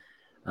them,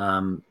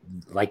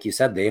 like you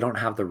said, they don't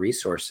have the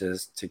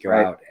resources to go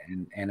out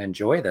and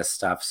enjoy this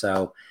stuff.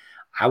 So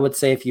I would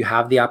say if you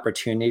have the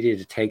opportunity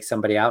to take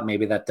somebody out,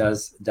 maybe that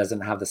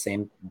doesn't live the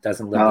same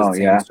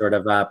sort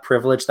of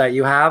privilege that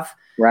you have,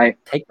 right?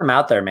 Take them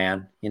out there,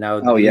 man.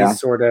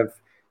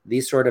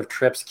 These sort of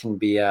trips can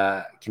be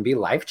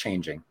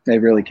life-changing. They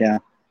really can.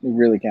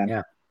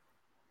 Yeah.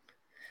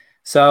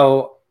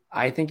 So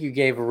I think you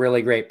gave a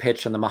really great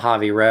pitch on the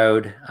Mojave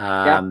Road.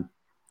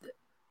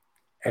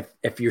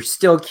 If you're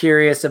still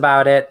curious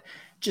about it,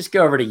 just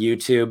go over to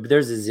YouTube.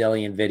 There's a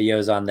zillion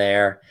videos on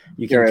there.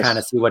 You can kind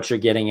of see what you're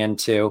getting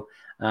into.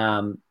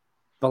 But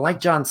like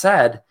John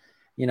said,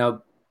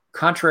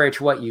 contrary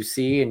to what you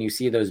see, and you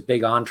see those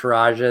big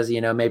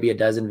entourages, maybe a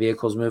dozen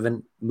vehicles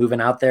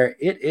moving out there,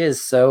 it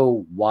is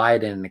so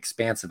wide and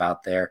expansive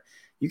out there.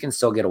 You can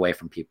still get away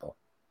from people,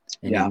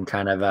 and you can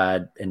kind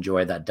of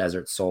enjoy that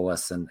desert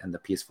solace and the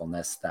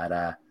peacefulness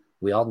that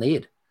we all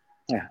need.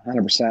 Yeah,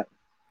 100%.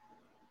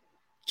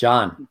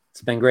 John,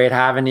 it's been great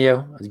having you.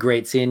 It was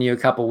great seeing you a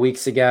couple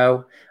weeks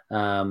ago. When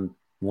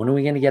are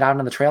we going to get out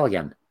on the trail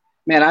again?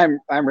 Man,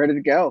 I'm ready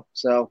to go.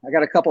 So I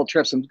got a couple of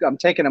trips. I'm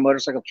taking a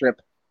motorcycle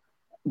trip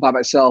by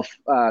myself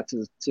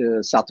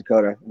to South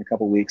Dakota in a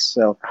couple of weeks.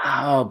 So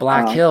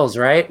Black Hills,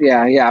 right?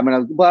 Yeah.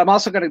 I'm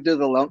also gonna do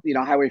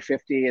the Highway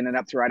 50 and then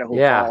up through Idaho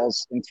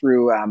Falls and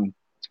through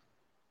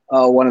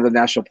one of the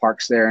national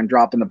parks there and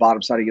drop in the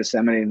bottom side of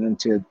Yosemite and then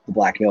to the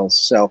Black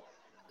Hills. So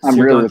I'm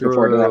really looking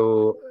forward to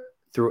that.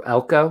 Through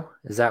Elko,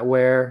 is that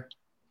where?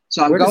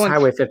 So where does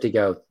Highway 50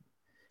 go?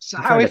 So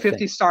Highway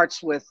 50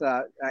 starts with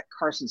at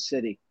Carson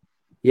City.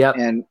 Yep.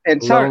 And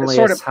loneliest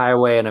sort of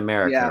highway in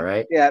America,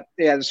 right? Yeah.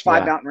 There's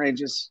 5 mountain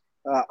ranges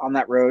on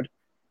that road,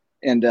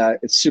 and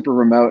it's super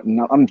remote. And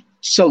I'm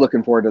so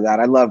looking forward to that.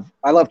 I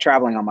love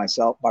traveling by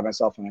myself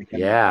when I can.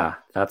 Yeah,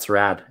 that's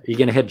rad. Are you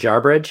gonna hit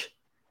Jarbidge?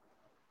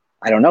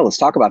 I don't know. Let's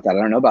talk about that. I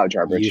don't know about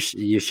Jarbidge.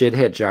 You should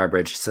hit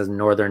Jarbidge. It says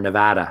Northern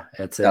Nevada.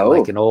 It's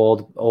like an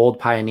old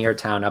pioneer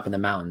town up in the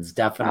mountains.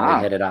 Definitely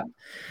hit it up.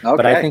 Okay.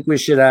 But I think we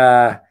should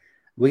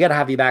we got to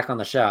have you back on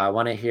the show. I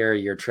want to hear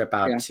your trip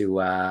out to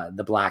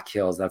the Black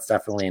Hills. That's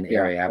definitely an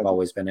area I've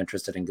always been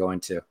interested in going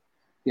to.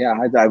 Yeah,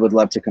 I would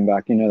love to come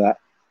back. You know that.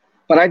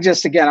 But I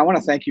want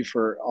to thank you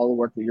for all the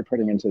work that you're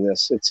putting into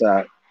this. It's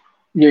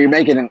you're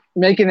making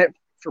it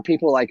for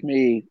people like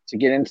me to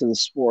get into the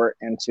sport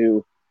and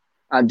to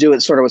do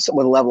it sort of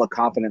with a level of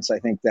confidence. I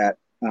think that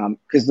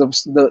because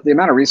the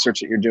amount of research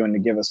that you're doing to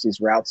give us these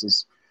routes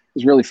is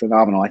really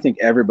phenomenal. I think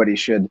everybody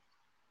should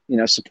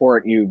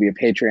support you via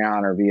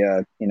Patreon or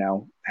via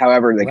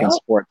however they can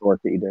support the work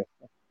that you do.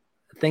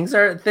 Things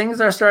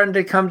are starting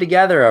to come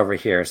together over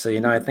here. So,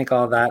 I think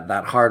all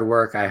that hard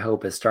work, I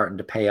hope, is starting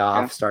to pay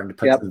off, starting to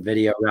put some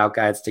video route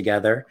guides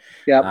together.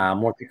 Yep.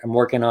 I'm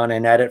working on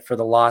an edit for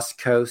the Lost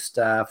Coast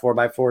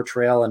 4x4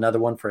 trail, another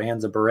one for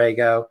Anza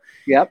Borrego.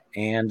 Yep.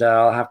 And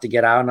I'll have to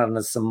get out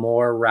on some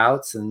more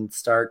routes and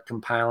start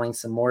compiling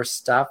some more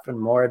stuff and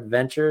more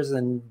adventures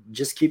and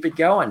just keep it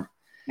going.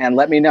 And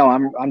let me know.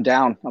 I'm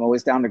down. I'm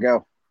always down to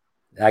go.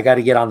 I got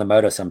to get on the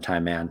moto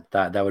sometime, man.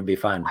 That would be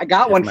fun. I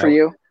got one for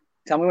you.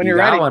 Tell me when you're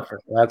ready.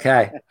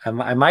 Okay.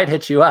 I might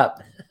hit you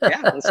up.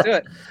 Yeah, let's do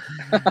it.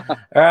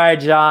 All right,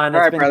 John.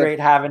 It's been great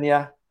having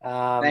you.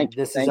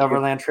 This is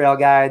Overland Trail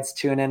Guides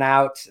tuning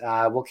out.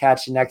 We'll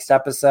catch you next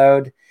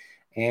episode.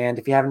 And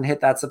if you haven't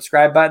hit that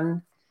subscribe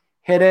button,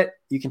 hit it.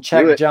 You can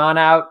check John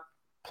out.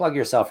 Plug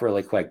yourself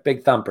really quick.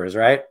 Big Thumpers,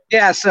 right?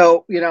 Yeah.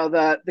 So,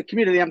 the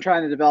community I'm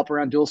trying to develop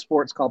around dual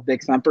sports called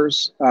Big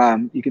Thumpers.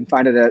 You can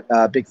find it at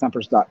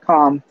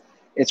bigthumpers.com.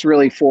 It's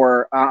really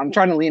for, I'm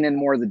trying to lean in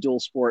more of the dual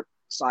sport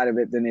side of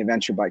it than the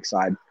adventure bike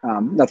side.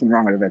 Nothing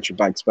wrong with adventure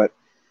bikes, but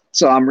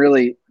so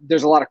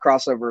there's a lot of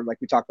crossover,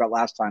 like we talked about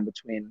last time,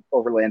 between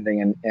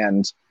overlanding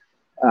and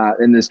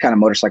this kind of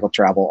motorcycle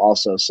travel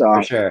also.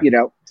 So,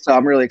 so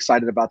I'm really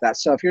excited about that.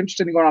 So if you're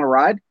interested in going on a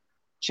ride,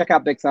 check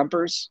out Big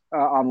Thumpers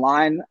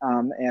online.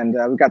 And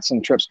we've got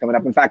some trips coming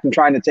up. In fact, I'm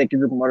trying to take a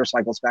group of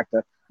motorcycles back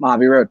to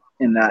Mojave Road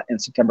in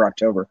September,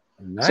 October.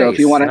 Nice, so if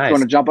you want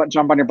to jump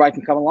on your bike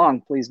and come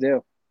along, please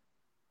do.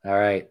 All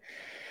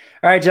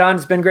right, John,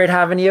 it's been great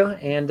having you,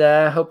 and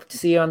hope to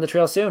see you on the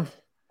trail soon.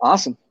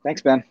 Awesome.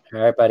 Thanks, Ben.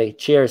 All right, buddy.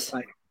 Cheers.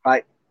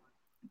 Bye.